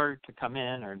 or to come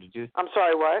in or to do. I'm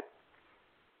sorry, what?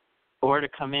 Or to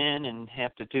come in and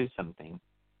have to do something.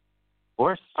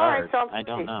 Or start. All right, I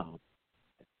don't know.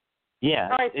 Yeah,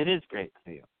 right. It is great for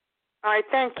you. All right,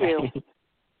 thank you.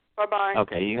 Bye-bye.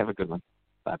 Okay, you have a good one.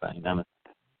 Bye-bye. Namaste.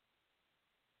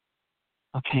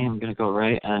 Okay, I'm going to go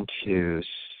right on to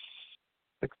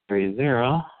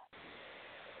 630.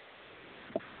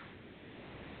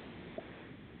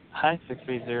 Hi,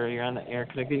 630. You're on the air.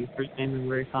 Could I get your first name and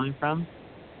where you're calling from?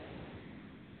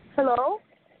 Hello?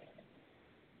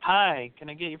 Hi, can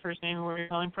I get your first name and where you're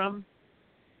calling from?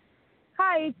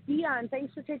 Hi, it's Dion.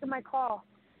 Thanks for taking my call.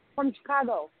 From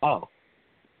Chicago. Oh.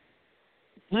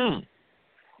 You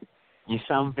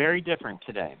sound very different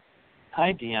today.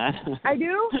 Hi, Dion. I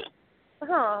do?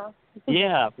 Huh.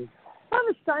 Yeah. Well,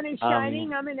 the sun is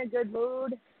shining. I'm in a good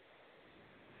mood.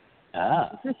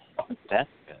 Ah, that's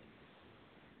good.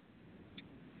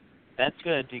 That's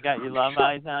good. Do you got your love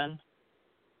eyes on?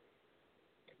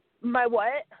 My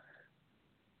what?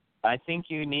 I think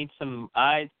you need some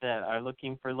eyes that are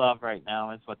looking for love right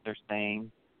now, is what they're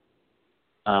saying.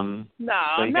 No,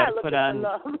 so I'm not looking for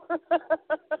love.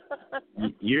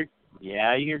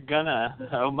 You're gonna.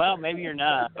 Oh, well, maybe you're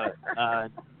not, but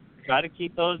try to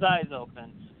keep those eyes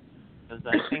open, because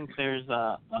I think there's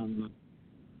I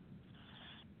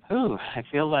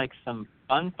feel like some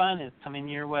fun is coming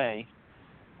your way.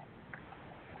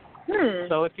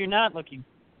 So if you're not looking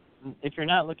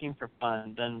for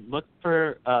fun, then look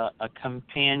for a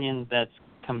companion that's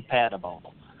compatible,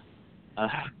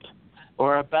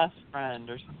 or a best friend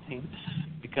or something,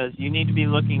 because you need to be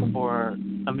looking for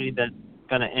somebody that's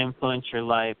going to influence your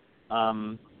life.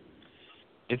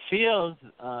 It feels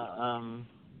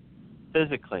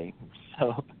physically,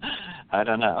 so I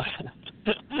don't know.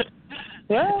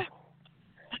 Well,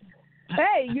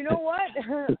 Hey, you know what?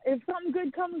 If something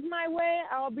good comes my way,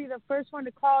 I'll be the first one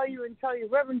to call you and tell you,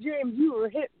 Reverend James, you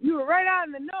were right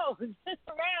on the nose,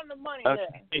 right on the money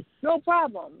there. No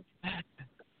problem.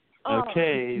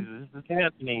 Okay, this is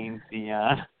happening,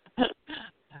 Dion.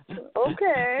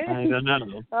 Okay. I don't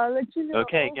know. I'll let you know.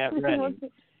 Okay, get ready.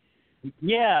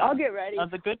 Yeah. I'll get ready.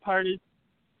 The good part is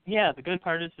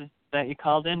that you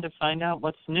called in to find out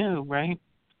what's new, right?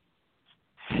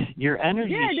 Your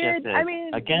energy shifted. I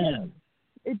mean, again.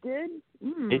 It did?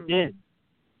 It did.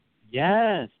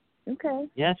 Yes. Okay.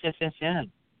 Yes.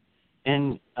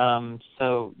 And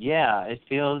so yeah, it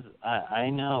feels. I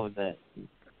know that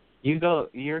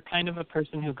you're kind of a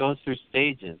person who goes through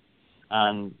stages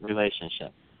on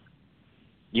relationships.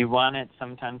 You want it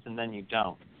sometimes, and then you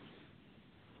don't.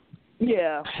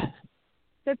 Yeah.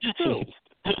 That's true.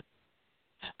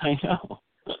 I know.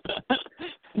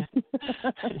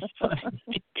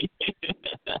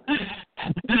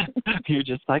 You're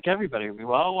just like everybody. We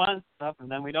all want stuff, and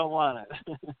then we don't want it.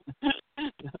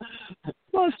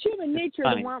 Well, it's human nature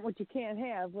to want what you can't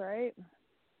have, right?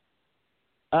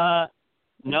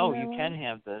 No, you can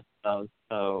have this, though,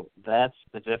 so that's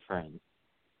the difference.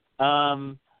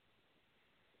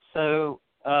 So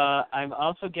I'm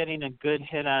also getting a good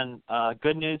hit on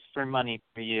good news for money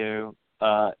for you.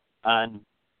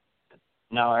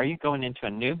 Now, are you going into a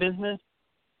new business?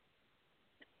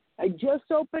 I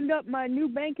just opened up my new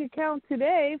bank account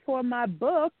today for my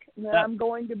book that I'm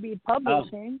going to be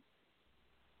publishing.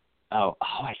 Oh,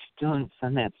 I still didn't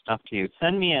send that stuff to you.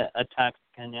 Send me a text,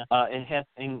 can you? It has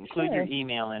to include your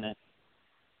email in it.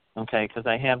 Okay, because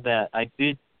I have that. I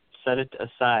did set it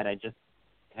aside. I just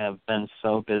have been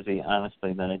so busy,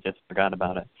 honestly, that I just forgot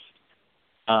about it.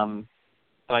 So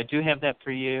I do have that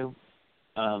for you.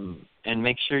 And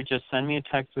make sure just send me a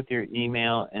text with your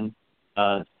email and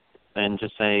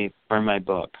just say for my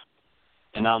book,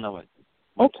 and I'll know what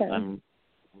okay. I'm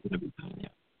going to be telling you.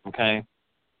 Okay.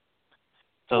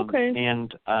 So okay.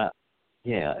 And I'm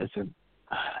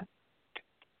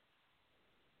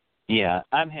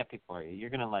happy for you. You're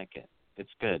gonna like it. It's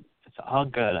good. It's all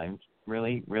good. I'm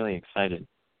really, really excited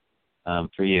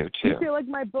for you too. You feel like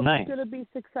my book's nice. Gonna be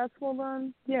successful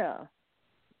then? Yeah.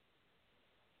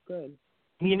 Good.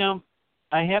 You know,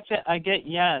 I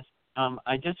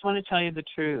just want to tell you the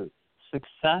truth.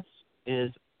 Success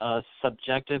is a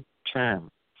subjective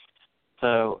term.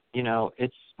 So,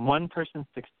 it's one person's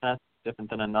success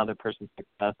different than another person's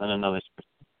success and another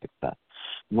person's success.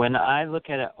 When I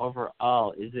look at it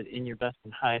overall, is it in your best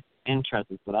and highest interest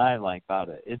is what I like about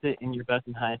it. Is it in your best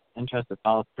and highest interest to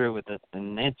follow through with this?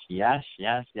 And it's yes.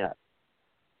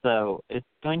 So it's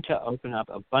going to open up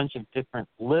a bunch of different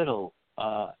little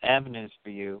avenues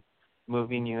for you,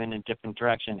 moving you in a different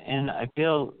direction. And I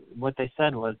feel what they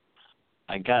said was,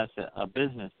 I guess, a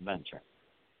business venture.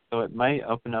 So it might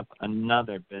open up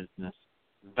another business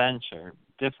venture,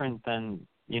 different than,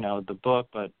 the book,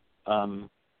 but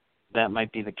that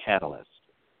might be the catalyst.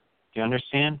 Do you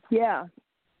understand? Yeah,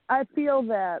 I feel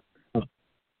that.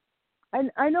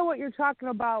 I know what you're talking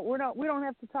about. We don't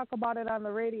have to talk about it on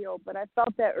the radio, but I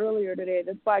felt that earlier today.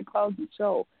 That's why I called the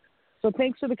show. So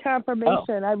thanks for the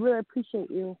confirmation. I really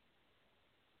appreciate you.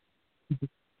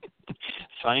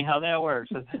 It's funny how that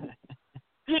works.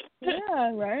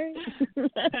 Yeah, right.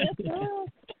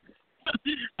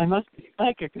 I must be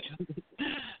psychic.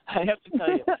 I have to tell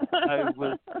you,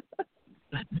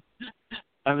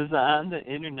 I was on the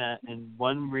internet, and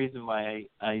one reason why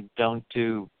I don't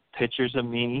do pictures of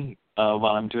me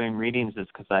while I'm doing readings is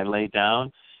because I lay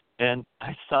down, and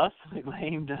I saw somebody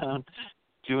laying down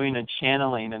doing a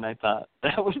channeling, and I thought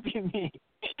that would be me,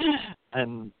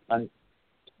 and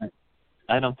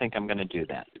I don't think I'm going to do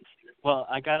that. Well,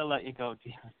 I got to let you go,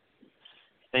 Dion.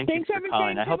 Thanks you for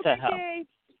calling. I hope that helps.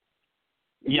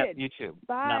 Yep, you too.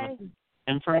 Bye.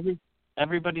 And for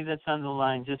everybody that's on the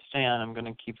line, just stay on. I'm going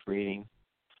to keep reading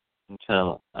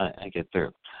until I get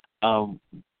through.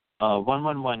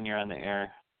 111, you're on the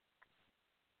air.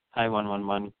 Hi,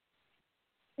 111.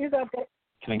 You got that.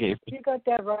 Can I get your? You got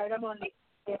that right. I'm on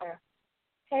the air.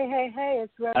 Hey,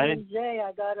 it's Reverend J.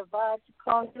 I got a vibe to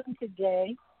call in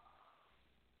today.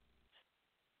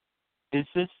 Is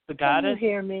this the goddess? Can you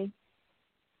hear me?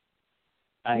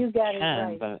 You got can, it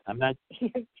right. But I'm not.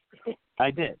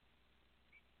 I did.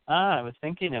 I was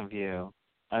thinking of you.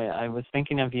 I was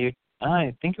thinking of you.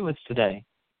 I think it was today.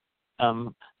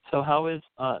 So how is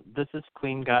this is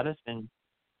Queen Goddess, and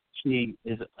she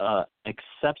is an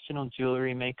exceptional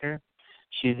jewelry maker.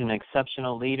 She's an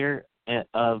exceptional leader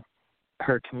of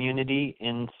her community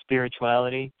in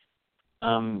spirituality.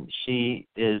 She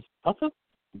is also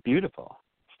beautiful,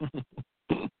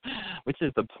 which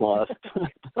is a plus.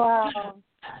 Wow.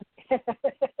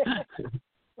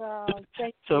 Well,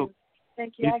 thank you.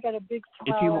 Thank you. I got a big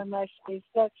smile on my face.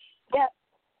 So, yeah.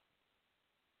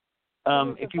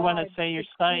 If you want to say your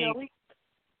site,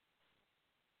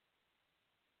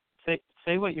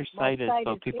 say what your site is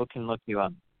so people can look you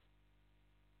up.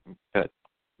 Good.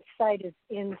 Site is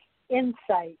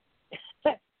Insight.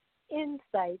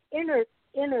 Insight.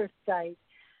 Inner sight.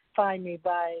 Find me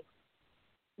by,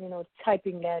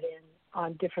 typing that in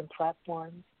on different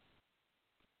platforms.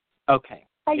 Okay.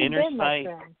 How you Inner been, my sight.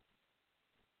 friend?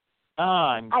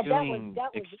 I'm doing.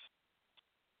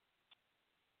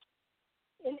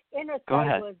 Inner Go sight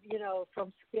ahead. was,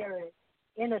 from spirit.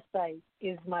 Inner sight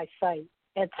is my sight.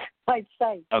 That's my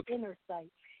sight. Okay. Inner sight.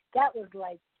 That was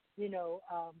like,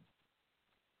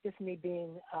 just me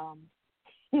being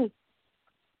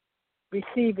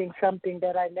receiving something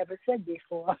that I never said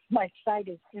before. My sight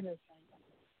is inner sight.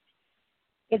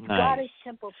 It's nice. Goddess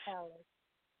Temple Palace.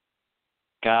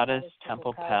 Goddess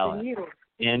Temple Palace.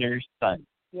 Inner sight.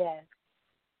 Yes.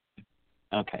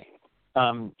 Okay.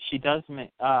 She does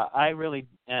make. I really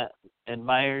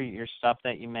admire your stuff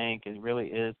that you make. It really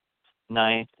is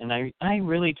nice, and I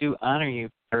really do honor you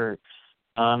for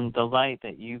the light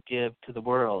that you give to the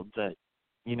world. That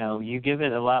you give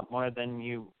it a lot more than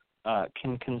you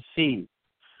can conceive.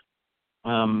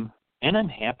 And I'm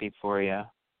happy for you.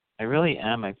 I really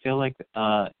am. I feel like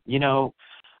I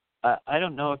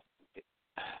don't know if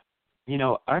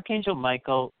Archangel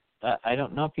Michael. I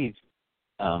don't know if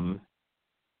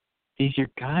he's your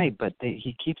guide, but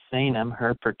he keeps saying, I'm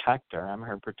her protector. I'm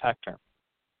her protector.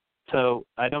 So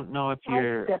I don't know if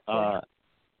you're,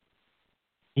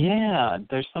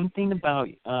 there's something about,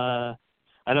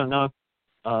 I don't know if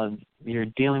you're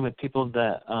dealing with people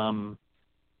that,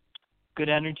 good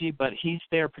energy, but he's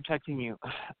there protecting you.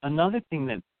 Another thing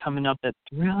that's coming up that's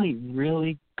really,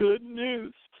 really good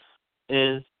news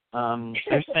is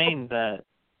they're saying that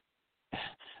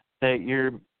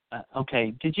you're,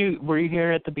 okay. Were you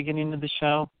here at the beginning of the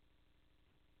show?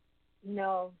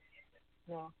 No.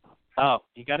 Oh,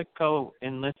 you got to go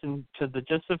and listen to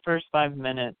just the first 5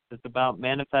 minutes. It's about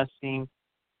manifesting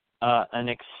an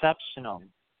exceptional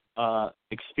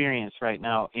experience right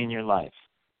now in your life.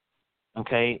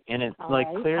 Okay, and it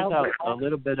clears out a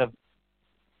little bit of.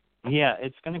 Yeah,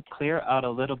 it's going to clear out a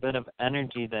little bit of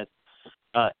energy that,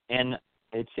 and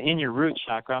it's in your root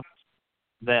chakra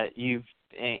that you've.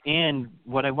 And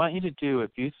what I want you to do,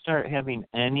 if you start having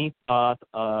any thought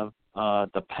of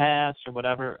the past or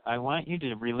whatever, I want you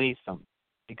to release them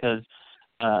because,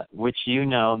 which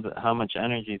how much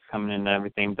energy is coming into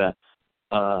everything, but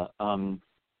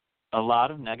a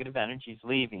lot of negative energy is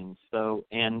leaving. So,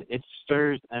 and it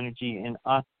stirs energy in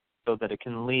us so that it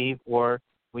can leave or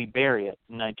we bury it.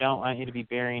 And I don't want you to be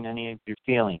burying any of your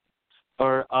feelings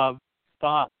or of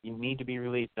thoughts you need to be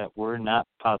released that were not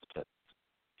positive.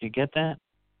 Do you get that?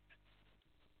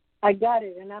 I got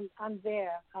it, and I'm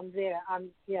there.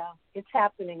 It's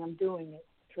happening. I'm doing it.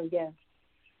 So yes.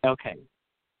 Okay.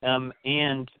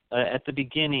 And at the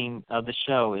beginning of the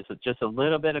show is just a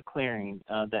little bit of clearing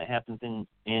that happens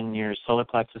in your solar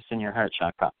plexus and your heart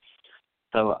chakra.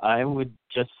 So I would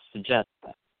just suggest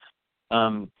that.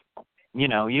 You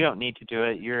don't need to do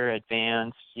it. You're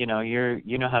advanced. You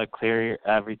know how to clear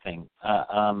everything.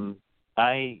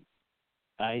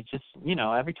 I just,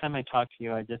 every time I talk to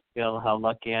you, I just feel how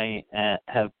lucky I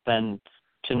have been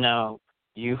to know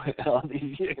you all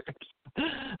these years.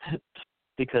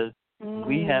 Because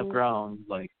we have grown,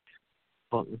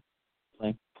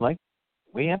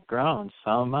 we have grown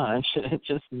so much. It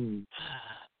just, and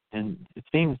it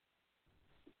seems,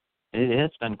 it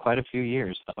has been quite a few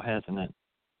years, though, hasn't it?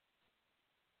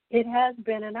 It has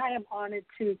been, and I am honored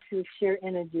to share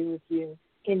energy with you,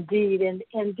 indeed, and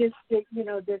just the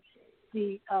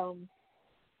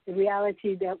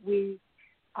reality that we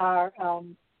are.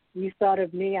 You thought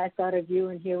of me, I thought of you,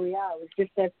 and here we are. It's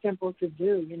just that simple to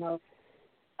do,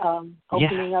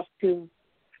 opening up to.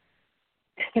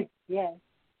 Yes.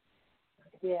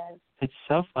 It's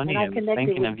so funny. I was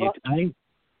thinking of you.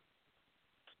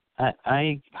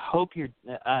 I hope you're.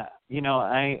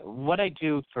 What I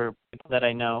do for people that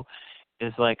I know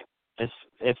is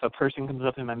if a person comes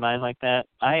up in my mind like that,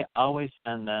 I always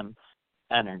send them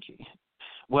energy,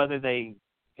 whether they,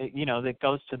 that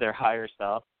goes to their higher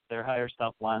self. Their higher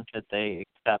self wants it, they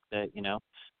accept it,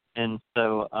 And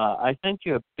so I sent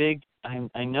you a big.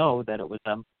 I know that it was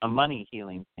a money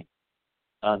healing thing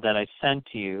that I sent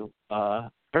to you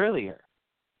earlier,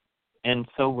 and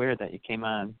so weird that you came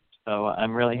on. So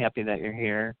I'm really happy that you're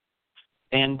here,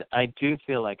 and I do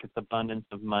feel like it's abundance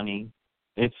of money.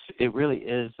 It really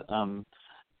is.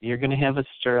 You're going to have a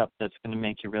stir up that's going to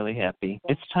make you really happy.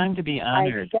 It's time to be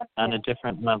honored on a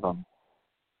different level.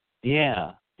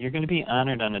 Yeah, you're going to be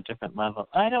honored on a different level.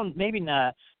 Maybe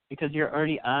not, because you're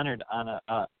already honored on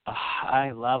a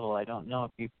high level. I don't know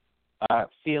if you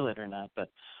feel it or not, but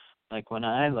like when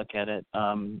I look at it,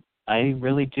 I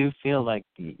really do feel like,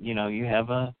 you know, you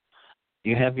have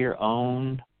your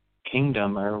own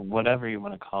kingdom, or whatever you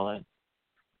want to call it.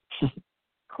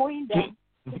 Queendom.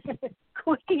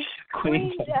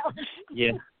 Queendom.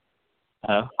 Yeah.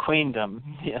 Queendom.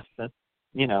 Yes, that's,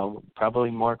 you know, probably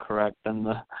more correct than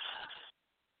the.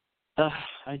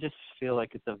 I just feel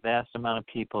like it's a vast amount of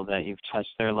people that you've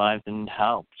touched their lives and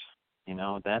helped. You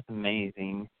know, that's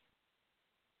amazing.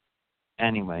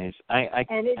 Anyways, I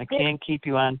can't keep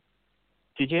you on.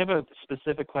 Did you have a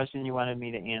specific question you wanted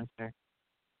me to answer?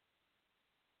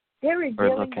 They're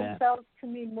revealing themselves to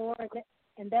me more,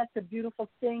 and that's a beautiful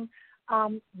thing.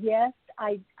 Yes,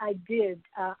 I did.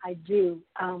 I do.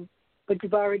 But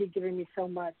you've already given me so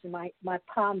much, and my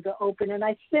palms are open, and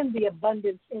I send the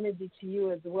abundance energy to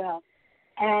you as well.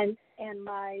 And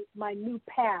my new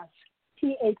path,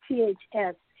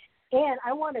 PATHS. And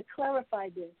I want to clarify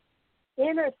this.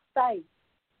 Inner sight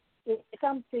is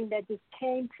something that just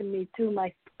came to me through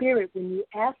my spirit when you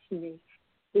asked me,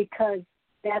 because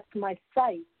that's my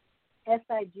sight,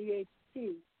 SIGHT,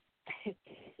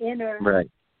 inner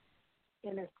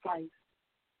sight.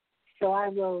 So I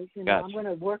will, Gotcha. I'm going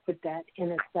to work with that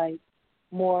inner sight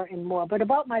more and more. But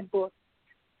about my books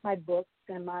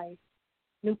and my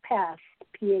new path,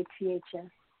 PATHS.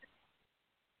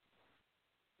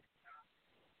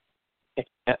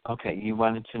 Okay, you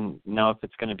wanted to know if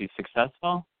it's going to be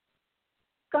successful?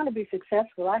 It's going to be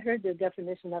successful. I heard the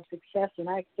definition of success, and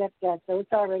I accept that, so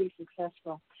it's already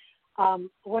successful.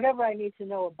 Whatever I need to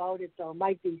know about it, though,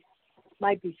 might be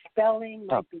spelling,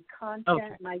 might be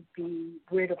content, might be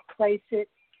where to place it.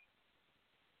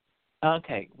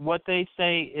 Okay, what they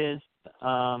say is,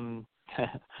 of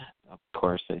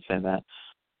course they say that,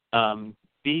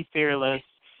 be fearless.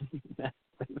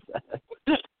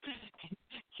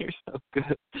 You're so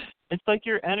good. It's like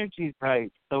your energy's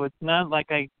right, so it's not like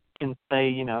I can say,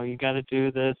 you know, you got to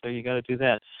do this or you got to do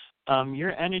that.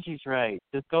 Your energy's right.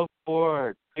 Just go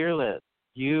forward, fearless.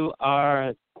 You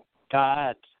are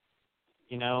God.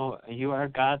 You know, you are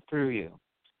God through you,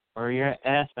 or you're an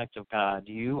aspect of God.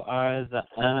 You are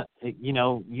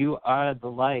you are the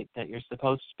light that you're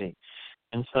supposed to be.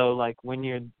 And so, like, when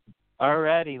you're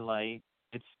already light,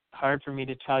 it's hard for me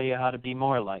to tell you how to be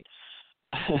more light.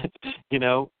 You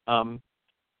know,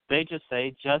 they just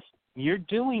say, you're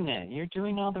doing it. You're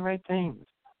doing all the right things.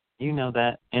 You know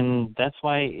that, and that's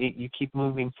why you keep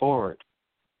moving forward.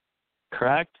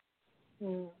 Correct?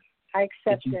 I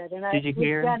accept that, and did you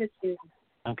hear? Gratitude.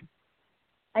 Okay.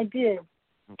 I did.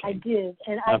 Okay. I did,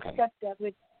 and I accept that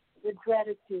with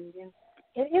gratitude. And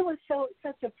it was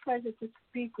such a pleasure to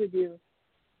speak with you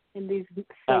in these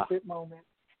sacred moments.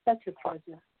 Such a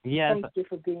pleasure. Yes. Thank you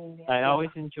for being there. I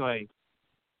always enjoy.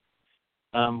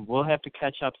 We'll have to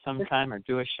catch up sometime or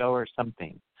do a show or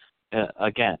something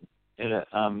again.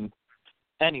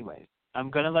 Anyways, I'm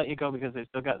going to let you go because I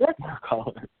still got more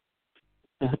callers.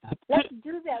 Let's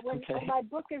do that when my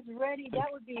book is ready. That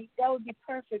would be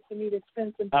perfect for me to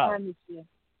spend some time with you.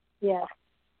 Yeah.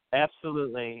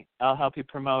 Absolutely. I'll help you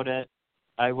promote it.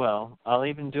 I will. I'll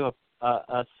even do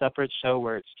a separate show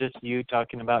where it's just you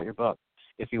talking about your book,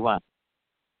 if you want.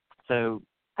 So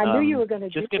I knew you were going to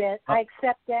do that. I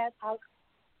accept that.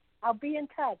 I'll be in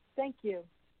touch. Thank you.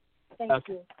 Thank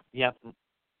you. Yep.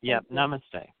 Namaste.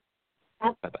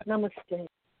 Bye-bye. Namaste.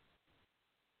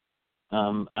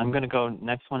 I'm going to go,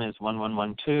 next one is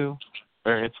 1112,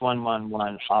 or it's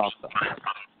 111 also.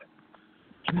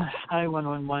 Hi,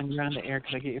 111, you're on the air.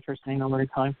 Could I get your first name and where you're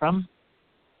calling from?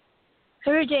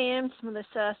 Hey, James,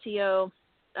 Melissa, CEO.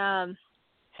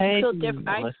 Hey,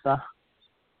 Melissa.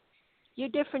 You're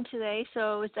different today,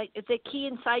 so is the key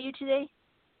inside you today?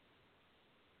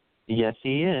 Yes,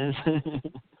 he is.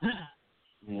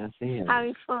 Yes, he is.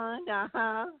 Having fun,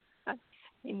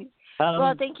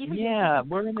 well, thank you. Yeah,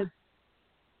 we're in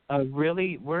a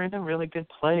really good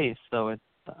place. So it's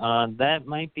that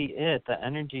might be it. The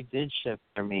energy did shift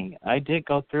for me. I did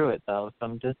go through it though,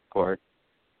 some discord.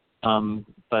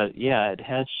 But yeah, it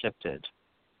has shifted,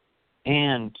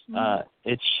 and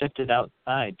it's shifted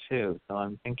outside too. So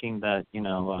I'm thinking that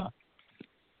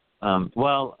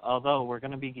well, although we're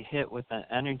going to be hit with an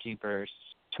energy burst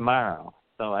tomorrow,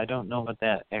 so I don't know what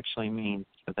that actually means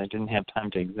because I didn't have time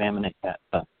to examine it yet.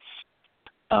 But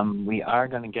we are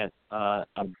going to get a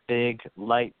big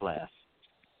light blast.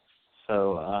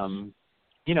 So,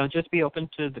 just be open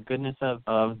to the goodness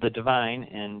of the divine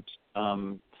and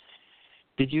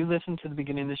Did you listen to the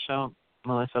beginning of the show,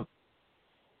 Melissa?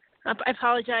 I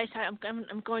apologize. I'm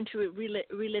going to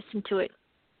re-listen to it.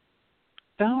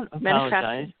 Don't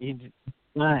apologize. It's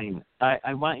fine.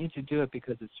 I want you to do it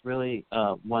because it's really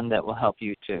one that will help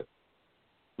you too,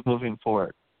 moving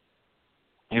forward.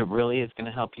 It really is going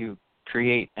to help you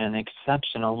create an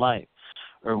exceptional life,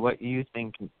 or what you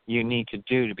think you need to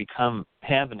do to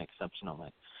have an exceptional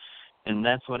life. And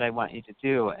that's what I want you to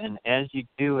do. And as you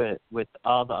do it with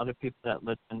all the other people that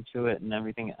listen to it and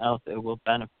everything else, it will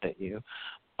benefit you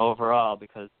overall,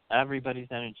 because everybody's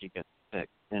energy gets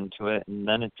fixed into it, and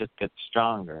then it just gets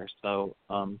stronger. So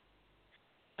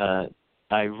I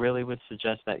really would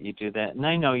suggest that you do that. And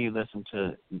I know you listen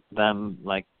to them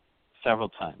like several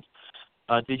times.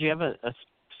 Did you have a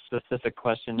specific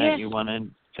question that you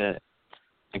wanted to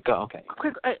go? Okay.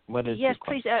 Quick. What is yes,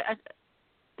 your please.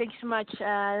 Thank you so much.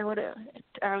 I want to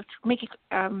make it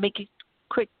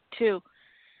quick too.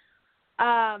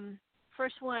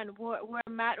 First one, where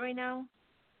I'm at right now.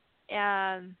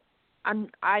 I'm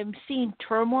seeing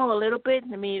turmoil a little bit.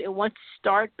 I mean, it wants to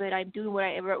start, but I'm doing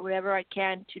whatever I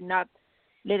can to not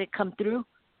let it come through.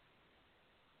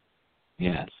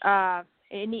 Yes. And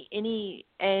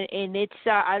it's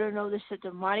I don't know, there's a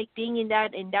demonic thing in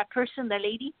that person, that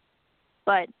lady,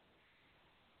 but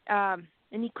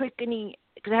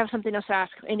because I have something else to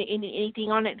ask.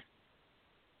 Anything on it?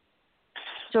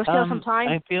 So still some time.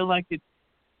 I feel like it.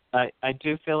 I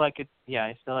do feel like it. Yeah,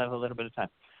 I still have a little bit of time.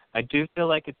 I do feel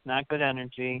like it's not good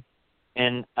energy,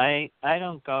 and I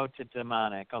don't go to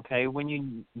demonic. Okay, when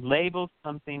you label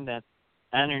something that's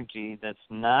energy that's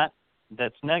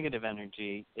negative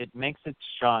energy, it makes it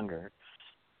stronger.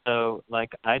 So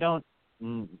like I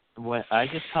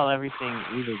just call everything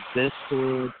either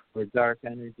discord or dark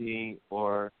energy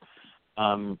or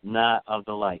not of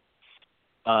the light.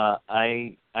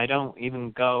 I don't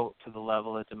even go to the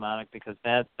level of demonic, because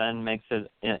that then makes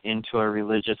it into a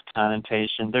religious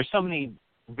connotation. There's so many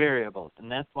variables,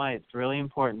 and that's why it's really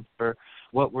important for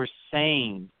what we're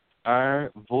saying.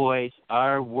 Our voice,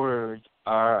 our words,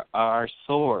 are our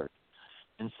sword.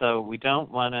 And so we don't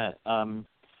want to,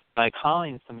 by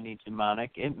calling somebody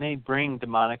demonic, it may bring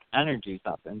demonic energies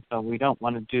up. And so we don't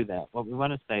want to do that. What we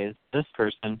want to say is this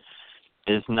person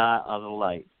is not of the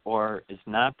light, or is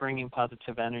not bringing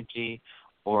positive energy,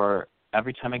 or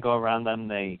every time I go around them,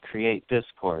 they create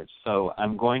discord. So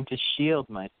I'm going to shield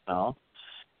myself,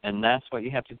 and that's what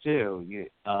you have to do.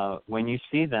 When you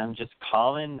see them, just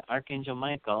call in Archangel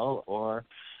Michael, or,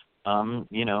 or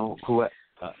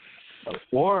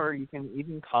you can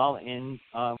even call in,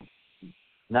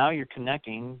 now you're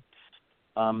connecting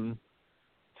to,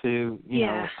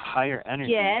 higher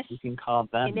energy. Yes. You can call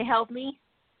them. Can they help me?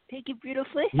 Thank you,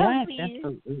 beautifully. Yes,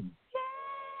 absolutely.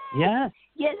 Yes.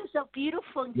 Yes, it's so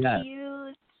beautiful and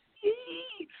cute.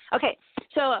 Okay,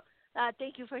 so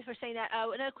thank you for saying that.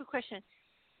 Another quick question.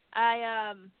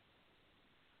 I'm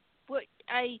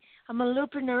a little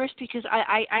bit nervous because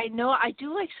I know I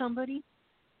do like somebody.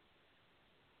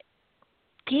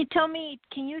 Can you tell me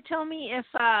if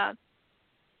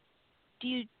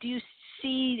do you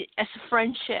see as a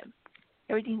friendship?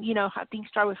 Everything, how things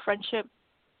start with friendship.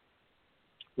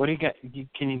 What do you got?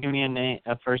 Can you give me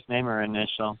a first name or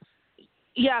initial?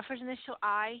 Yeah, first initial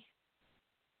I.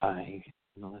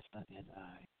 Melissa and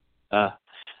I.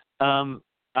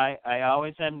 I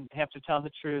always have to tell the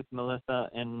truth, Melissa,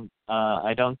 and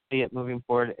I don't see it moving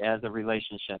forward as a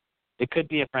relationship. It could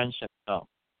be a friendship, though,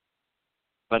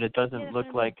 but it doesn't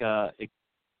look like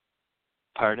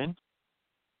Pardon?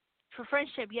 For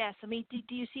friendship, yes. I mean,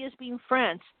 do you see us being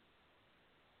friends?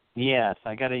 Yes,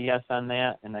 I got a yes on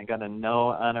that, and I got a no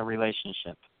on a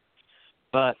relationship.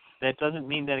 But that doesn't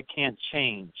mean that it can't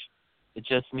change. It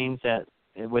just means that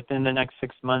within the next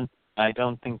 6 months, I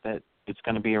don't think that it's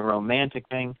going to be a romantic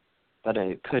thing, but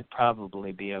it could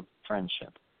probably be a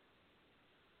friendship.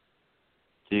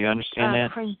 Do you understand that?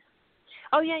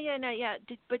 Oh, yeah.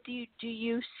 But do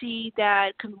you see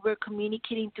that we're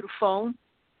communicating through phone,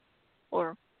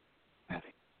 or?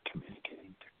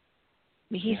 Communicating through.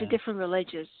 I mean, he's a different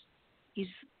religious. He's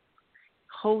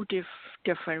whole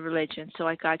different religion. So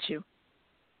I got you.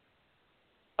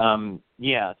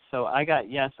 Yeah. So I got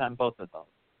yes on both of those.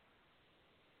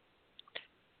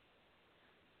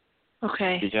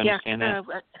 Okay. Did you understand that?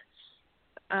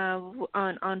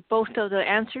 On both of the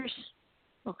answers.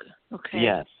 Okay.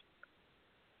 Yes.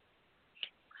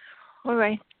 All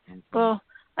right. Well,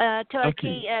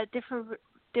 different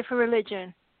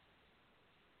religion.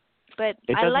 But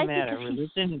it I doesn't like matter.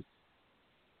 Religion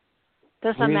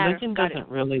doesn't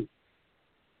really.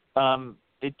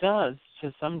 It does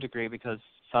to some degree, because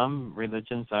some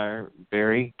religions are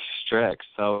very strict.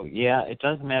 So, yeah, it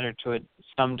does matter to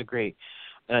some degree.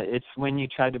 It's when you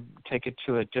try to take it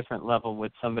to a different level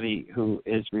with somebody who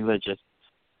is religious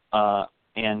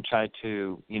and try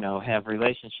to, have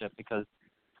relationship, because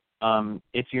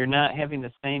if you're not having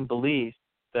the same beliefs,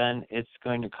 then it's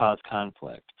going to cause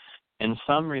conflict. And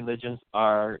some religions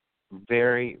are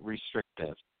very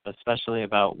restrictive, especially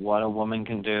about what a woman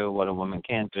can do, what a woman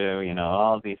can't do,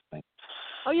 all these things.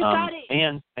 Oh, you got it.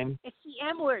 And it's the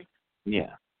M word.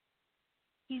 Yeah.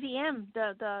 He's the M,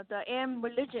 the M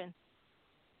religion.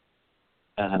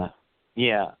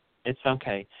 Yeah, it's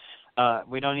okay. I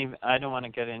don't want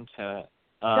to get into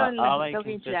all I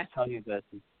can just tell you this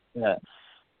is that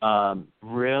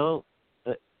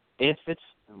if it's,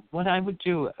 what I would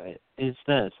do is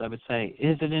this. I would say,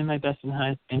 is it in my best and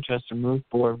highest interest to move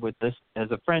forward with this as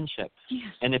a friendship?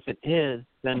 Yes. And if it is,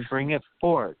 then bring it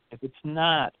forward. If it's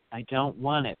not, I don't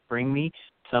want it. Bring me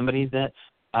somebody that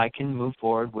I can move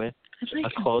forward with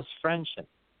a close friendship.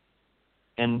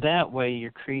 And that way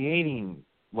you're creating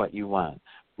what you want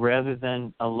rather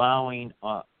than allowing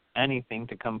anything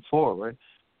to come forward.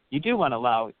 You do want to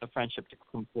allow the friendship to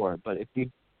come forward, but if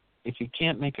you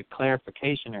can't make a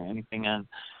clarification or anything on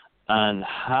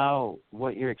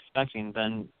what you're expecting,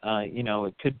 then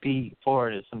it could be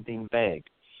forward as something vague.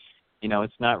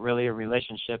 It's not really a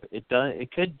relationship.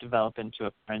 It could develop into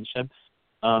a friendship,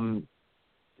 and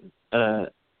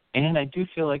I do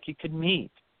feel like you could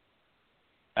meet.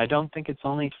 I don't think it's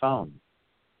only phone.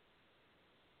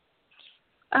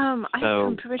 I have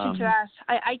some permission to ask.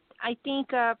 I think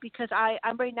because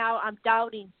I'm right now I'm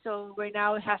doubting, so right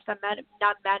now it has to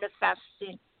not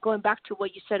manifesting. Going back to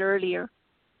what you said earlier.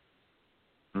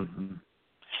 Mm-hmm.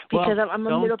 Because well, I'm a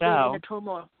little bit doubt. in a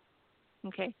turmoil.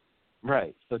 Okay.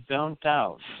 Right. So don't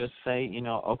doubt. Just say,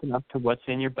 open up to what's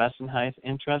in your best and highest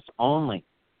interest only.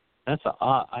 That's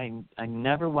I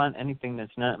never want anything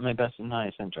that's not in my best and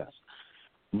highest interest.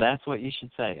 That's what you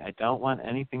should say. I don't want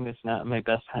anything that's not in my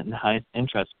best and highest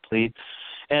interest, please.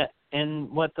 And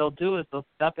what they'll do is they'll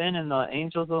step in and the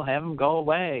angels will have them go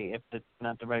away if it's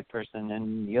not the right person.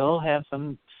 And you'll have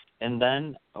some, and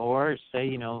then, or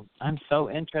say, I'm so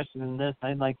interested in this,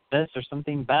 I'd like this or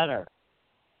something better.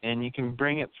 And you can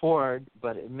bring it forward,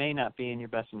 but it may not be in your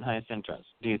best and highest interest.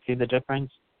 Do you see the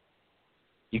difference?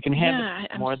 You can have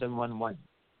it more than one way.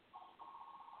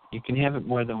 You can have it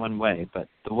more than one way, but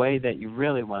the way that you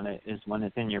really want it is when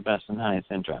it's in your best and highest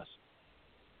interest.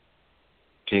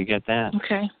 Do you get that?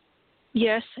 Okay.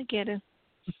 Yes, I get it.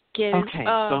 Okay, so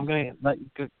I'm going to let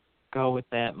you go with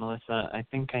that, Melissa. I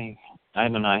think I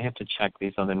don't know. I have to check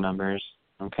these other numbers.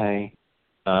 Okay.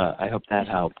 I hope that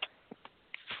helped.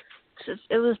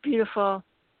 It was beautiful.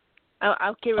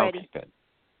 I'll get ready. Okay,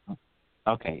 good.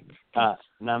 Okay.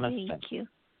 Namaste. Thank you.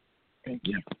 Thank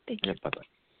you. Yeah, bye-bye.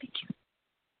 Thank you.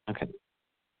 Okay.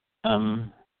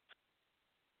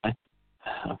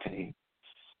 Okay.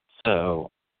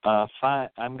 So,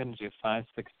 I'm going to do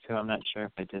 562. I'm not sure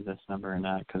if I did this number or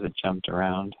not because it jumped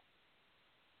around.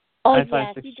 Oh, yes,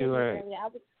 562 you did earlier.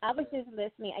 I was just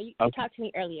listening. You talked to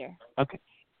me earlier. Okay.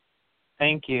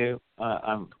 Thank you.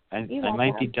 I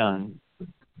might be done.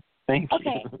 Thank you.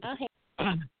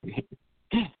 Okay.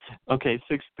 Okay,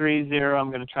 630. I'm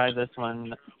going to try this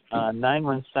one.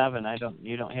 917.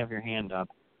 You don't have your hand up.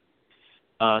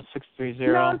 630.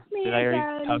 No, it's me did I already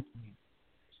again. talk to you?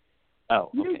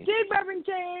 Oh, okay. You did, Reverend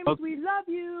James. Okay. We love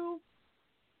you.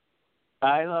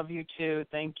 I love you too.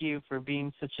 Thank you for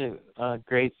being such a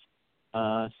great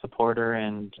supporter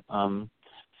and a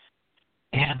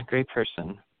great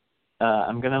person.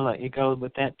 I'm going to let you go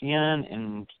with that, Dion,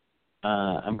 and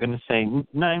I'm going to say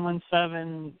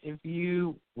 917. If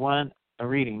you want a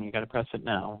reading, you got to press it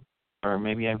now, or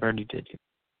maybe I've already did you.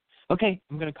 Okay,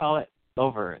 I'm going to call it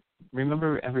over.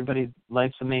 Remember, everybody,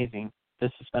 life's amazing.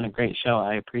 This has been a great show.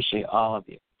 I appreciate all of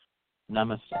you.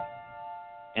 Namaste.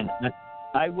 And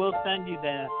I will send you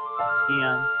that,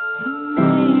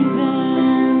 Dion.